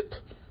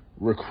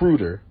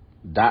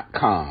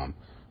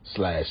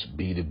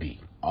ZipRecruiter.com/B2B.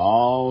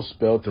 All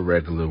spelled the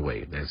regular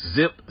way. That's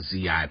Zip,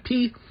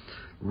 Z-I-P,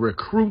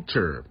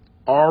 Recruiter,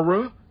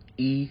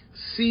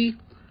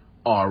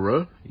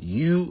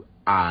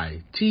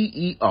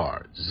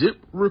 R-E-C-R-U-I-T-E-R,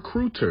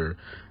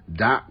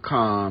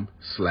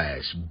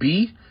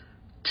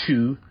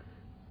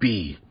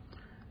 ZipRecruiter.com/B2B.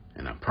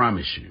 And I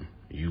promise you,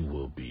 you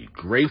will be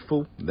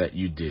grateful that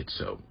you did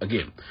so.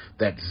 Again,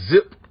 that's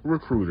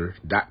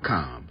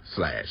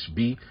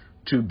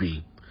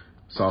ZipRecruiter.com/B2B.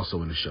 It's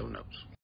also in the show notes.